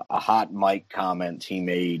a hot mic comment he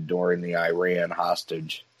made during the Iran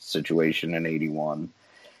hostage situation in '81.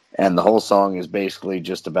 And the whole song is basically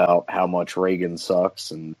just about how much Reagan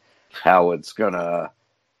sucks and how it's going to,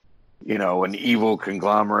 an evil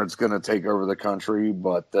conglomerate's going to take over the country.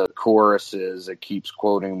 But the chorus is, it keeps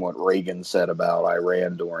quoting what Reagan said about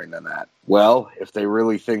Iran during that. Well, if they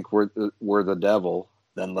really think we're the devil,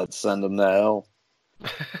 then let's send them to hell.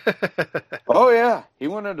 Oh, yeah. He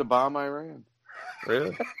wanted to bomb Iran.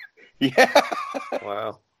 Really? Yeah.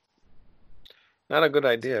 Wow. Not a good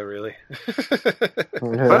idea, really.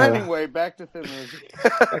 But anyway, back to Thin Lizzy.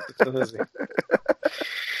 Back to Thin Lizzy.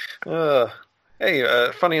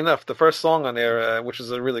 Hey, funny enough, the first song on there, which is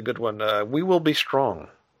a really good one, "We Will Be Strong."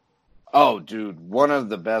 Oh, dude, one of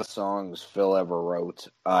the best songs Phil ever wrote.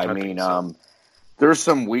 I mean, think so. there's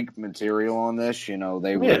some weak material on this. He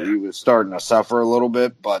was starting to suffer a little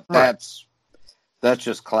bit, but that's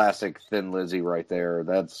just classic Thin Lizzy right there.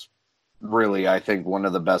 That's really, I think, one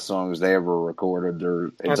of the best songs they ever recorded.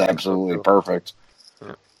 It's absolutely perfect.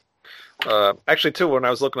 Actually, too, when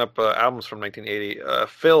I was looking up albums from 1980,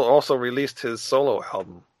 Phil also released his solo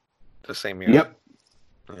album the same year. Yep.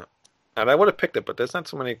 Yeah. And I would have picked it, but there's not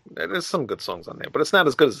so many. There's some good songs on there, but it's not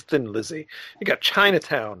as good as Thin Lizzy. You got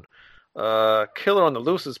Chinatown. Killer on the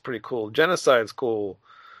Loose is pretty cool. Genocide's cool.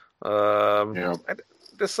 Yeah.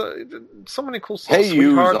 There's so many cool songs. Hey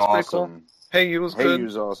You's Sweetheart's pretty cool. awesome. Hey You was Hey good.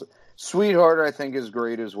 You's awesome. Sweetheart, I think, is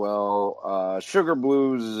great as well. Sugar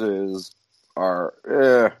Blues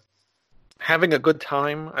are Having a good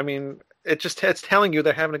time. I mean, it's telling you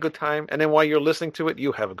they're having a good time, and then while you're listening to it,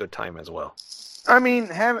 you have a good time as well. I mean,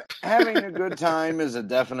 having a good time is a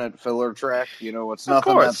definite filler track. You know, it's Of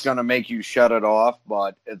nothing course. that's going to make you shut it off,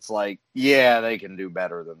 but it's like, yeah, they can do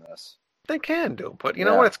better than this. They can do, but you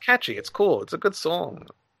know Yeah. what? It's catchy. It's cool. It's a good song.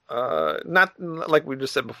 Not like we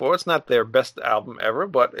just said before. It's not their best album ever,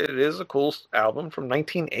 but it is a cool album from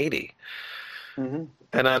 1980. Mm-hmm.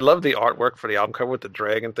 And I love the artwork for the album cover with the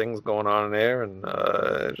dragon things going on in there, and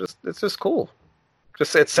it's just cool.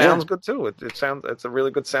 It sounds good too. It's a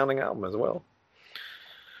really good sounding album as well.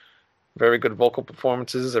 Very good vocal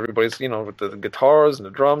performances. Everybody's with the guitars and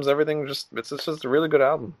the drums, everything. It's just a really good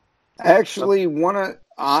album. Actually,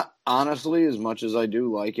 honestly, as much as I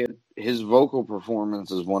do like it, his vocal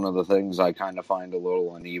performance is one of the things I kind of find a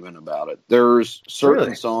little uneven about it. There's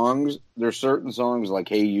certain songs like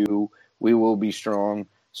Hey You, We Will Be Strong,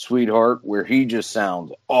 Sweetheart, where he just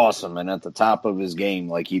sounds awesome and at the top of his game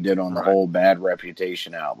like he did on the whole Bad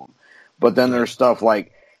Reputation album. But then there's stuff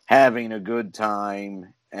like Having a Good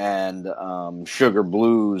Time and Sugar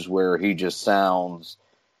Blues where he just sounds,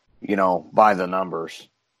 by the numbers.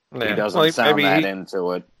 Yeah. He doesn't sound that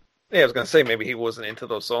into it. Yeah, I was gonna say maybe he wasn't into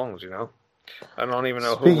those songs. I don't even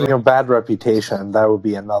know. Speaking of Bad Reputation, that would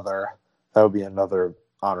be another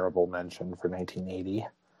honorable mention for 1980.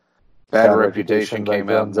 Bad Reputation came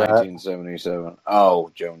out in 1977.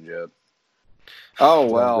 Oh, Joan Jett. Oh,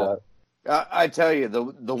 well. I tell you,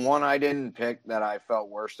 the one I didn't pick that I felt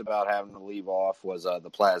worst about having to leave off was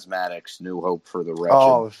the Plasmatics' New Hope for the Wretched.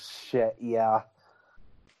 Oh, shit, yeah.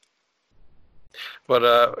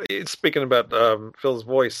 But speaking about Phil's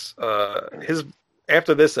voice,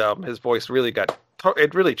 after this album, his voice really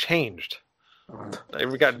changed.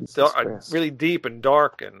 It got really deep and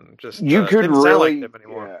dark, and just you could didn't sound like him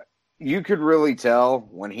anymore. Yeah, you could really tell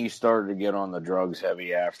when he started to get on the drugs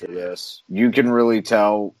heavy after this. You can really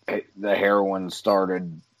tell the heroin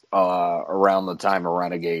started around the time of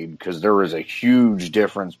Renegade, because there is a huge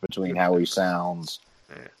difference between how he sounds.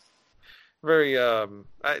 Yeah. Very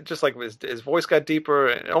just like his voice got deeper,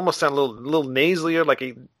 and it almost sounded a little nasalier, like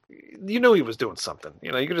he was doing something.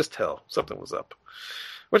 You could just tell something was up,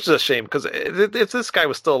 which is a shame, because if this guy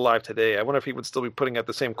was still alive today, I wonder if he would still be putting out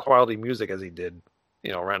the same quality music as he did,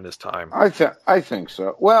 around this time. I think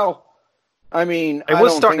so. Well, I mean, I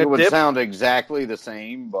don't think it would sound exactly the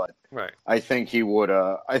same, but right. I think he would.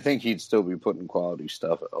 I think he'd still be putting quality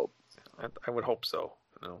stuff out. I would hope so.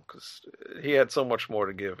 Because he had so much more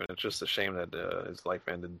to give, and it's just a shame that his life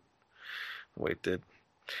ended the way it did.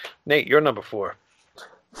 Nate, you're number 4.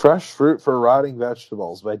 Fresh Fruit for Rotting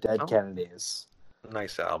Vegetables by Dead Kennedys.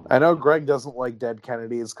 Nice album. I know Greg doesn't like Dead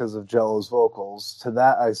Kennedys because of Jello's vocals. To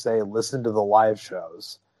that I say, listen to the live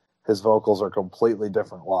shows. His vocals are completely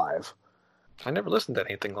different live. I never listened to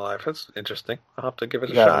anything live. That's interesting. I'll have to give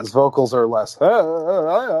it a shot. His vocals are less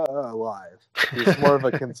live. He's more of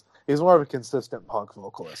a consistent punk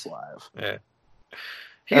vocalist live. Yeah,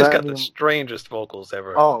 he's got the strangest vocals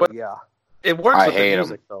ever. Oh, but yeah, it works with the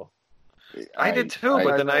music though. I did too,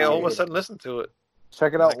 but then I all of a sudden listened to it.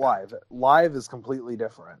 Check it out live. Live is completely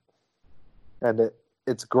different, and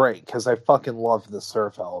it's great because I fucking love the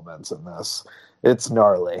surf elements in this. It's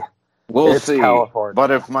gnarly. We'll see. California.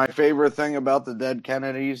 But if my favorite thing about the Dead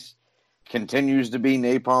Kennedys continues to be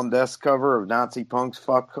Napalm Death's cover of Nazi Punk's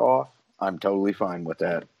Fuck Off, I'm totally fine with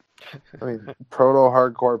that. I mean,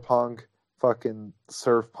 proto-hardcore punk, fucking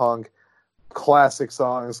surf punk, classic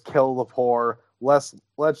songs, Kill the Poor, Let's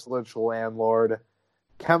Lynch the Landlord,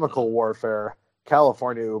 Chemical Warfare,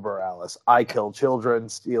 California Uber Alice, I Kill Children,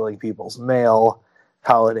 Stealing People's Mail,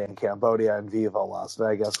 Holiday in Cambodia, and Viva Las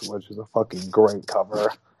Vegas, which is a fucking great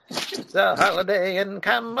cover. The Holiday in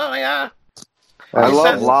Cambodia. I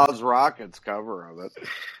love Las Rocket's cover of it.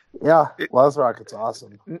 Yeah, Las Rocket's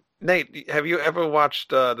awesome. Nate, have you ever watched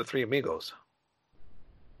The Three Amigos?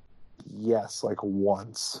 Yes, like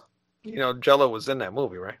once. Jello was in that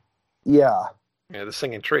movie, right? Yeah. Yeah, The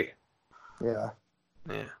Singing Tree. Yeah.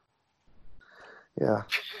 Yeah. Yeah.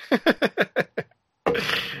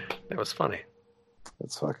 It was funny.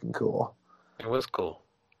 It's fucking cool. It was cool.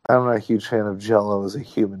 I'm not a huge fan of Jello as a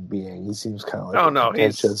human being. He seems kind of like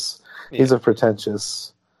pretentious. He's a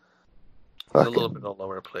pretentious. He's a little bit all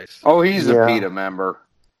over the place. Oh, he's a PETA member.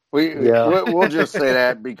 We'll just say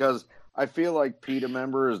that because I feel like PETA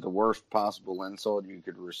member is the worst possible insult you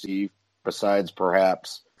could receive, besides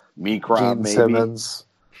perhaps me crop, maybe. Simmons.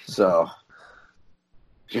 So,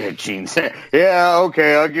 Yeah, Gene. Yeah,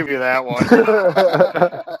 okay, I'll give you that one.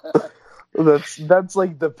 That's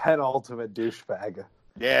like the penultimate douchebag.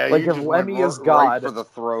 Yeah, Like, you if just Lemmy went is right God, for the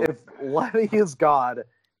throat. If Lemmy is God,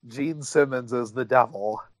 Gene Simmons is the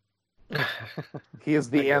devil. He is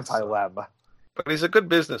I the guess so. anti-Lem. But he's a good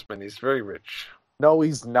businessman. He's very rich. No,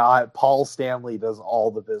 he's not. Paul Stanley does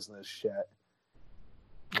all the business shit.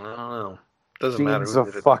 I don't know. Doesn't matter Gene's who a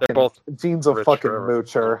did it. fucking They're both Gene's a rich fucking forever.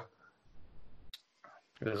 moocher.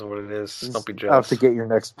 It is what it is. Don't be Out jealous. to get your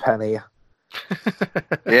next penny.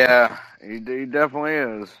 Yeah, he definitely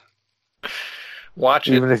is. Watch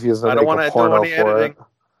it. Even if he doesn't I don't make want a to do porno any for editing. it.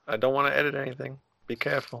 I don't want to edit anything. Be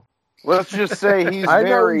careful. Let's just say he's I know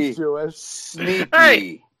very he's Jewish. sneaky.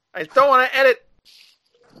 Hey! I don't want to edit.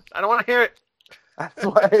 I don't want to hear it. That's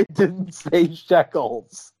why I didn't say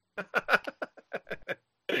shekels.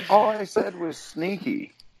 All I said was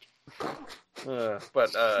sneaky.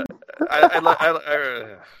 But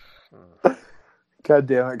God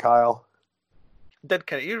damn it, Kyle. Dead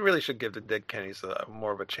Kenny. You really should give the Dead Kennys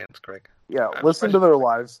more of a chance, Greg. Yeah, listen to their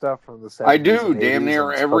live stuff from the 70s. I do, and 80s, damn near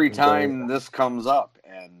and it's every fucking time great. this comes up,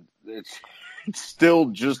 and it still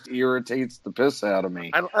just irritates the piss out of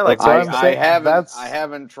me. I like That's what I'm I saying. haven't I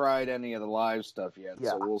haven't tried any of the live stuff yet,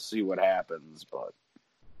 Yeah. so we'll see what happens. But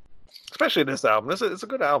especially this album. It's a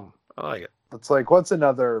good album. I like it. It's like, what's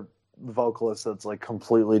another vocalist that's like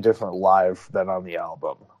completely different live than on the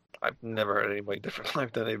album? I've never heard anybody different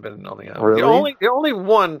live than they've been on the album. Really? The only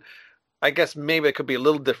one, I guess maybe it could be a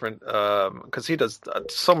little different because he does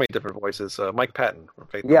so many different voices. Mike Patton from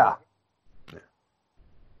Faith No Yeah. More.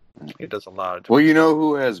 He does a lot of different. well, you know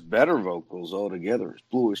who has better vocals altogether is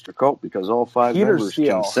Blue Oyster Cult, because all five Peter members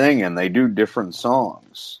Steele. can sing and they do different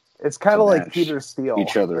songs. It's kind To of like match Peter Steele.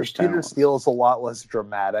 each other's Like, Peter talents. Steele is a lot less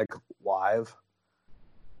dramatic live.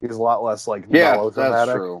 He's a lot less like Yeah, melodramatic,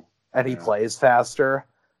 that's true. and he Yeah. plays faster.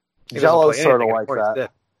 He doesn't Jello's play sort of anything like before he's that. dead.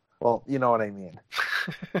 Well, you know what I mean.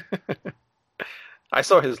 I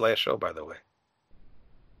saw his last show, by the way.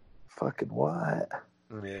 Fucking what?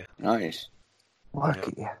 Yeah, Nice.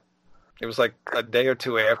 Lucky. it was like a day or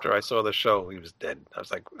two after I saw the show. He was dead. I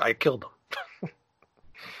was like, I killed him.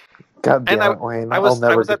 God damn And it, Wayne. I was- I'll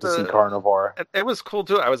never I was get at to the- see Carnivore. It was cool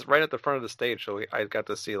too. I was right at the front of the stage, so I got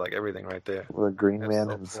to see like everything right there. The Green That's Man so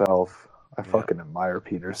cool. himself. I Yeah. fucking admire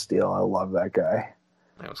Peter Steele. I love that guy.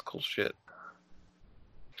 That was cool shit.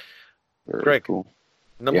 Very Greg. cool.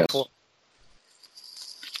 Number Yes. 4.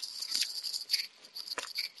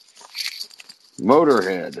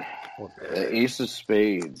 Motorhead, the Ace of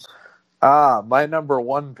Spades. Ah, my number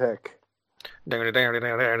one pick. Good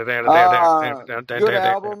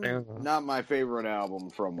album. Not my favorite album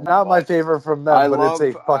from them. Not my but favorite from them, I but love,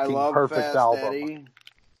 it's a fucking I love perfect Fast album. Eddie.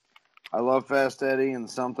 I love Fast Eddie, and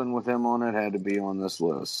something with him on it had to be on this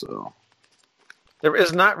list. So There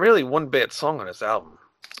is not really one bad song on this album.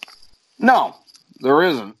 no, there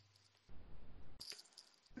isn't.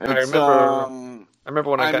 I It's, remember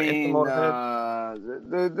when I got into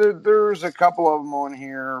Motorhead. There's a couple of them on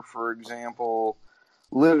here. For example,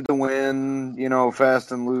 Live to Win. You know,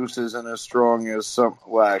 Fast and Loose isn't as strong as some.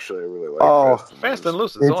 Well, actually, I really like Oh, Fast and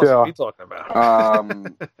Loose is Me awesome. too. What are you talking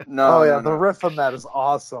about? No, Oh yeah, no, the no. riff on that is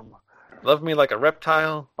awesome. Love Me Like a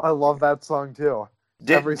Reptile. I love that song too.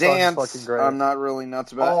 Every song's Dance. fucking great. I'm not really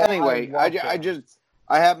nuts about. Oh, it. Anyway, I I love just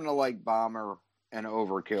I happen to like Bomber and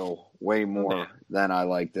Overkill way more Yeah. than I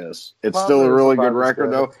like this. It's Bomber still a is really about good as record,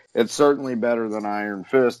 good. though. It's certainly better than Iron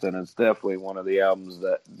Fist, and it's definitely one of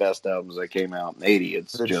the best albums that came out in '80.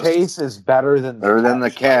 It's The just Chase is better than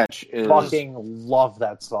the Catch is Fucking love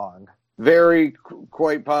that song. very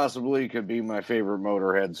quite possibly could be my favorite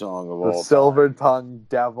Motorhead song of The all time. Silver Tongue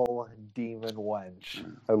Devil Demon Wench.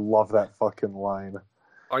 I love that fucking line.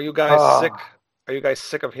 Are you guys Ah. sick? Are you guys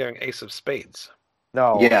sick of hearing Ace of Spades?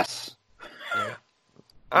 No, Yes. Yeah.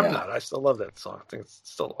 I'm Yeah. not. I still love that song. I think it's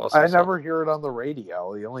still awesome. I song. never hear it on the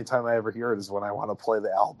radio. The only time I ever hear it is when I want to play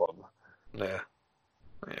the album. Yeah.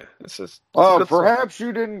 Yeah. It's just. It's a Oh, good song. perhaps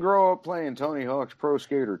you didn't grow up playing Tony Hawk's Pro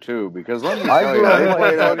Skater 2, because let me I tell grew you, up I playing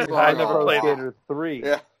played that Tony song I Hawk's a never Pro played lot. Skater 3.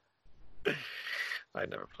 Yeah. I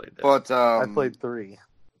never played that. But I played 3.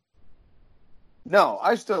 no,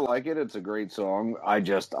 I still like it. It's a great song.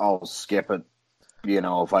 I'll skip it,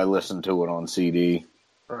 if I listen to it on CD.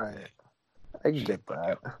 Right. I can get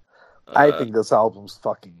that. I think this album's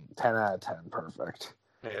fucking 10 out of 10 perfect.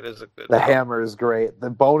 Yeah, it is a good. The hammer is great. The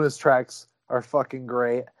bonus tracks are fucking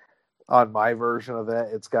great. On my version of it,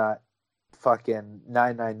 it's got fucking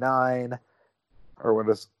 999, or what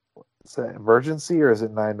is it, Emergency, or is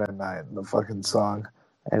it 999, the fucking song?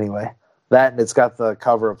 Anyway, that, and it's got the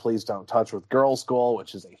cover of Please Don't Touch with Girl School,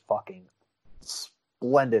 which is a fucking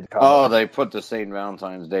splendid cover. Oh, they put the St.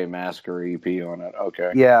 Valentine's Day Massacre EP on it.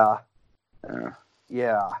 Okay. Yeah. Yeah.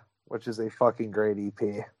 Yeah. Which is a fucking great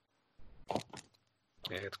EP.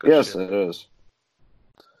 Yeah, it's good. Yes, shit. it is.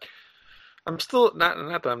 I'm still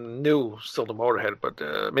not that I'm new still to Motorhead,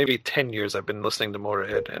 but maybe 10 years I've been listening to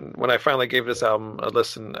Motorhead, and when I finally gave this album a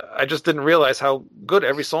listen, I just didn't realize how good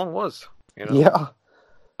every song was. You know? Yeah.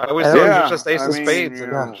 I always thought it Yeah, was just Ace I of mean, Spades, you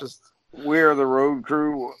and know, just We Are the Road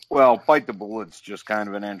Crew. Well, Bite the Bullet's just kind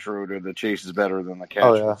of an intro to The Chase is Better Than the Catch.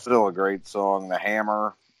 Oh, yeah. It's still a great song. The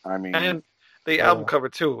Hammer. I mean, and the album cover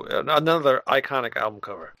too, another iconic album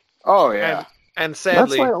cover. oh yeah. And That's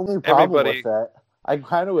sadly, my only problem everybody. with that. I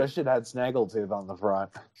kind of wish it had Snaggletooth on the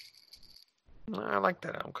front. I like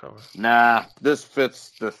that album cover. Nah, this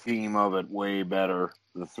fits the theme of it way better.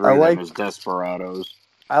 The three I of like- them as desperados.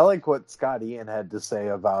 I like what Scott Ian had to say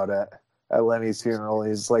about it at Lemmy's funeral.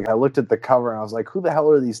 He's like, I looked at the cover and I was like, who the hell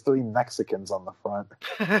are these three Mexicans on the front?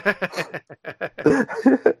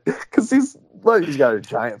 Because he's got a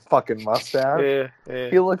giant fucking mustache. yeah,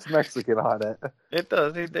 He looks Mexican on it. it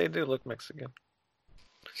does. They do look Mexican.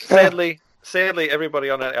 Sadly, everybody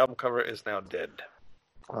on that album cover is now dead,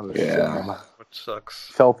 Oh, Yeah. shame. which sucks.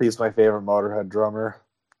 Filthy's my favorite Motorhead drummer.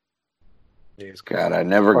 He's good. God, I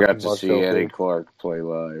never Fucking got to love see Filthy. Eddie Clark play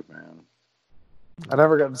live, man. I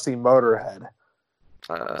never got to see Motorhead.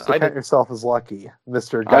 So I count did. yourself as lucky,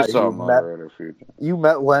 Mr. I Guy. saw You met, Motorhead a few times. you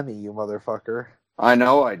met Lemmy, you motherfucker. I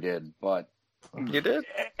know I did, but You did?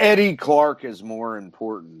 Eddie Clark is more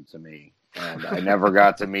important to me, and I never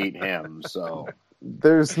got to meet him. So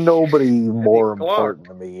There's nobody more Clark. important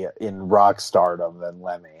to me in rock stardom than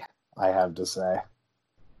Lemmy, I have to say.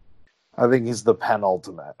 I think he's the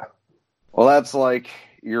penultimate. well, that's like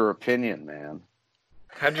your opinion, man.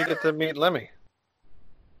 How'd you get to meet Lemmy?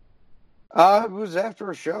 It was after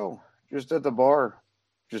a show, just at the bar,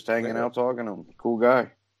 just hanging out, talking to him. Cool guy.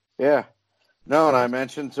 Yeah. No, and I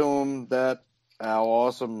mentioned to him that how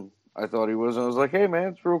awesome I thought he was. And I was like, hey, man,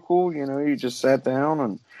 it's real cool. You know, you just sat down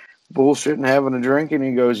and bullshit and having a drink. And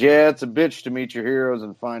he goes, yeah, it's a bitch to meet your heroes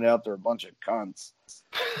and find out they're a bunch of cunts.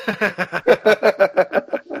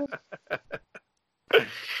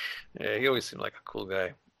 Yeah, he always seemed like a cool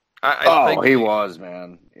guy. I think, he was,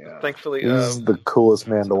 man. Yeah. thankfully, He's the coolest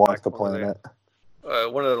man to walk the back over there.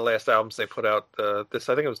 planet. one of the last albums they put out, I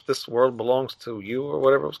think it was "This World Belongs to You" or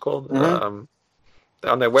whatever it was called. Mhm.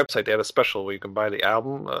 On their website, they had a special where you can buy the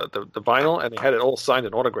album, the vinyl, and they had it all signed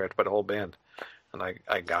and autographed by the whole band, and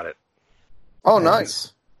I got it. Oh,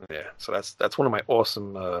 nice. Yeah, so that's one of my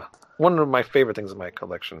awesome, one of my favorite things in my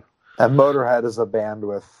collection. And Motorhead is a band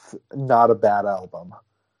with not a bad album.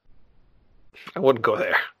 I wouldn't go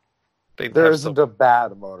there. There isn't a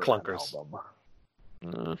bad Motorhead clunkers. album.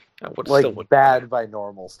 I would Like still would bad by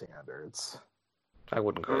normal standards. I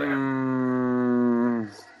wouldn't go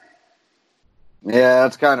there. Yeah,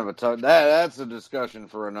 that's kind of a tough. That's a discussion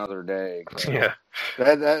for another day. Yeah,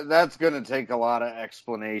 That's going to take a lot of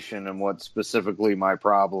explanation and what specifically my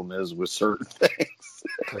problem is with certain things.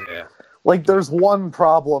 yeah. Like there's one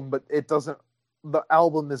problem, but it doesn't. The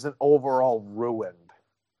album isn't overall ruined.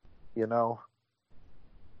 You know.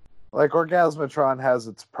 Like Orgasmatron has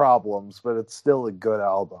its problems, but it's still a good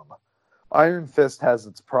album. Iron Fist has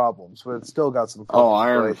its problems, but it's still got some.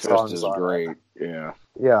 Iron great Fist songs is on it. great. Yeah.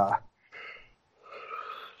 Yeah.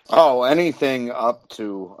 Oh, anything up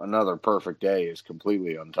to Another Perfect Day is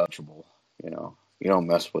completely untouchable. You know, you don't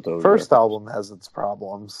mess with those. First records. album has its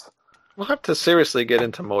problems. We'll have to seriously get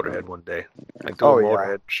into Motorhead one day. Like do Oh, a yeah.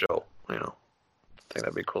 Motorhead show. You know, I think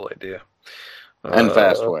that'd be a cool idea. And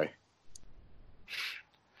Fastway. Okay.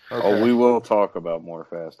 Oh, we will talk about more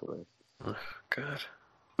Fastway.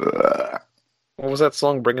 God. What was that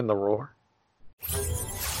song? Bringing the Roar.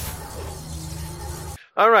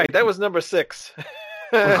 All right, that was number 6.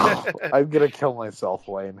 I'm gonna kill myself,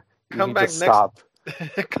 Wayne. You Come need back to next- stop.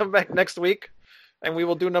 Come back next week, and we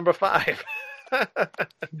will do number 5.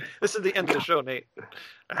 This is the end of the show, Nate.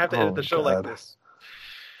 I have to edit the show like God. this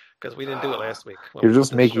because we didn't do it last week. Well, You're we'll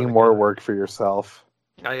just put the show making more together. work for yourself.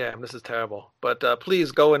 I am. This is terrible. But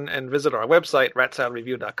please go and visit our website,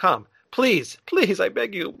 ratsaladreview.com. Please, I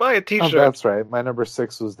beg you, buy a Oh, T-shirt. that's right. My number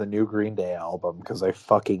 6 was the new Green Day album because I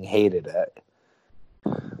fucking hated it.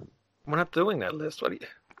 We're not doing that list. What do you?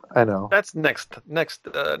 I know. That's next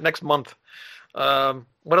month.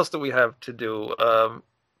 What else do we have to do?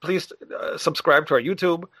 Please subscribe to our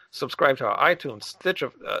YouTube, subscribe to our iTunes, Stitcher,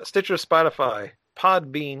 Spotify,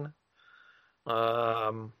 Podbean.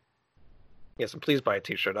 Yes, and please buy a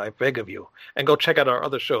T-shirt. I beg of you. And go check out our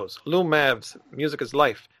other shows. Lou Mavs, Music is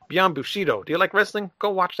Life, Beyond Bushido. Do you like wrestling? Go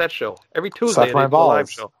watch that show. Every Tuesday, Suck My they do a live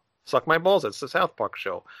Balls. show. Suck My Balls. It's the South Park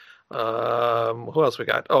show. Who else we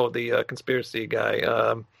got? Oh, the conspiracy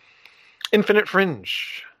guy. Infinite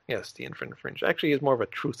Fringe. Yes, the Infinite Fringe. Actually, he's more of a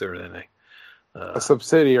truther than a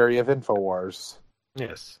subsidiary of InfoWars.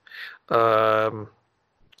 Yes. Who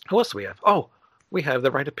else do we have? Oh, we have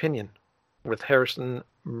The Right Opinion with Harrison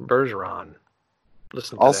Bergeron.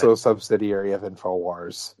 Listen to Also that. a subsidiary of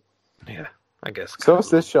InfoWars. Yeah, I guess. So is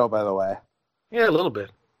this show, by the way. Yeah, a little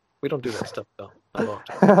bit. We don't do that stuff, though.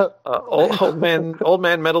 Old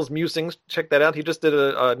Man Metal's Musings. Check that out. He just did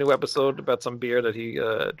a new episode about some beer that he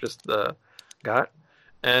just got.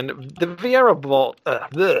 And the Vieira Vault.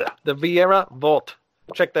 The Vieira Vault.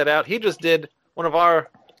 Check that out. He just did one of our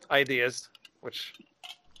ideas, which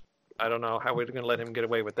I don't know how we're going to let him get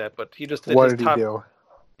away with that, but he just did, what did he do?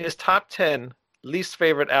 His top 10 least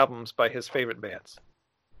favorite albums by his favorite bands.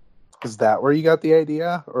 Is that where you got the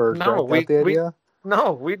idea? Or No, got the idea?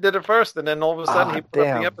 No, we did it first, and then all of a sudden he put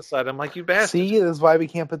up the episode. I'm like, you bastard. See, this is why we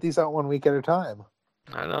can't put these out 1 week at a time.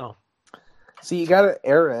 I know. See, you got to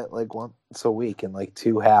air it like once a week in like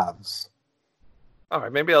 2 halves. All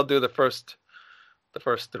right, maybe I'll do the first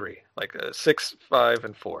 3, like 6, 5,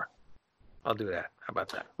 and 4. I'll do that. How about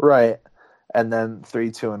that? Right. And then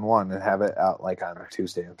 3, 2, and 1 and have it out like on a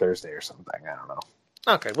Tuesday and Thursday or something. I don't know.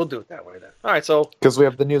 Okay, we'll do it that way then. All right, so... Because we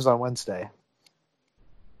have the news on Wednesday.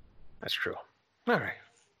 That's true. All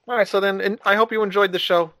right, so then and I hope you enjoyed the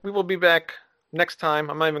show. We will be back next time.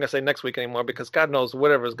 I'm not even going to say next week anymore because God knows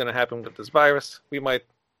whatever is going to happen with this virus. We might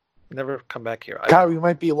never come back here. God, we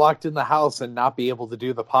might be locked in the house and not be able to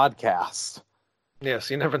do the podcast. Yes,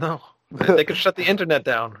 you never know. They could shut the internet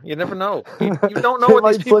down. You never know. You don't know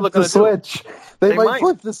what these people are going to do. They might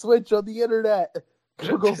flip the switch on the internet.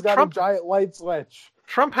 Google's got a giant light switch.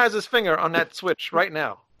 Trump has his finger on that switch right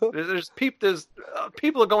now. There's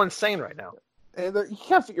people are going insane right now. And you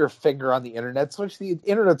can't put your finger on the internet switch. The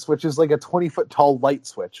internet switch is like a 20-foot tall light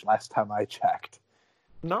switch. Last time I checked.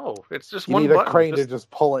 No, it's just you one need button. a crane to just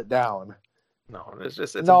pull it down. No,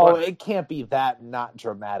 it's no, it can't be that not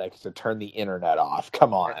dramatic to turn the internet off.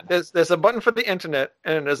 Come on. There's a button for the internet,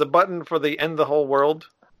 and there's a button for the end of the whole world.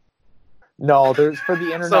 No, there's for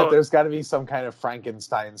the internet. There's got to be some kind of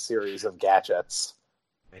Frankenstein series of gadgets.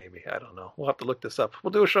 Maybe, I don't know. We'll have to look this up.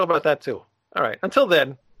 We'll do a show about that too. All right. Until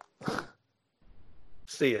then,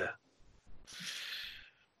 see ya.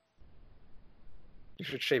 You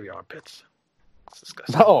should shave your armpits. It's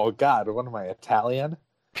disgusting. Oh God, what am I, Italian?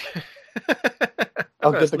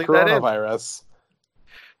 I'll get the coronavirus.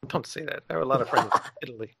 Don't say that. I have a lot of friends in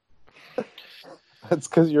Italy. That's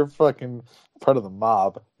because you're fucking part of the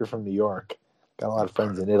mob. You're from New York. Got a lot of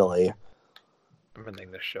friends in Italy. I'm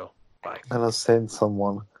ending this show. Bye. And I'll send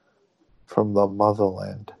someone from the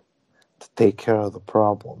motherland to take care of the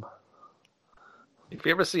problem. If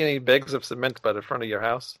you ever see any bags of cement by the front of your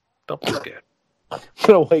house, don't be scared. I'm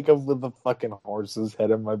gonna wake up with the fucking horse's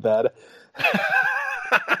head in my bed.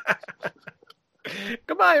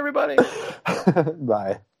 Goodbye, everybody.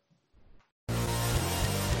 Bye.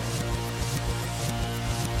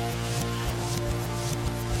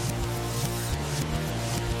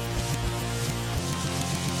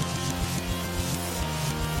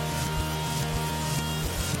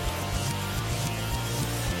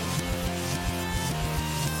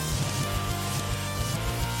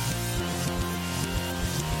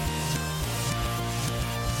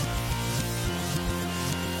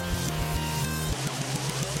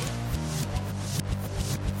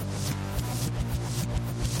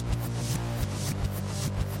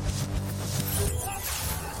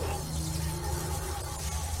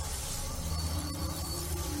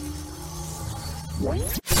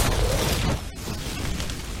 What?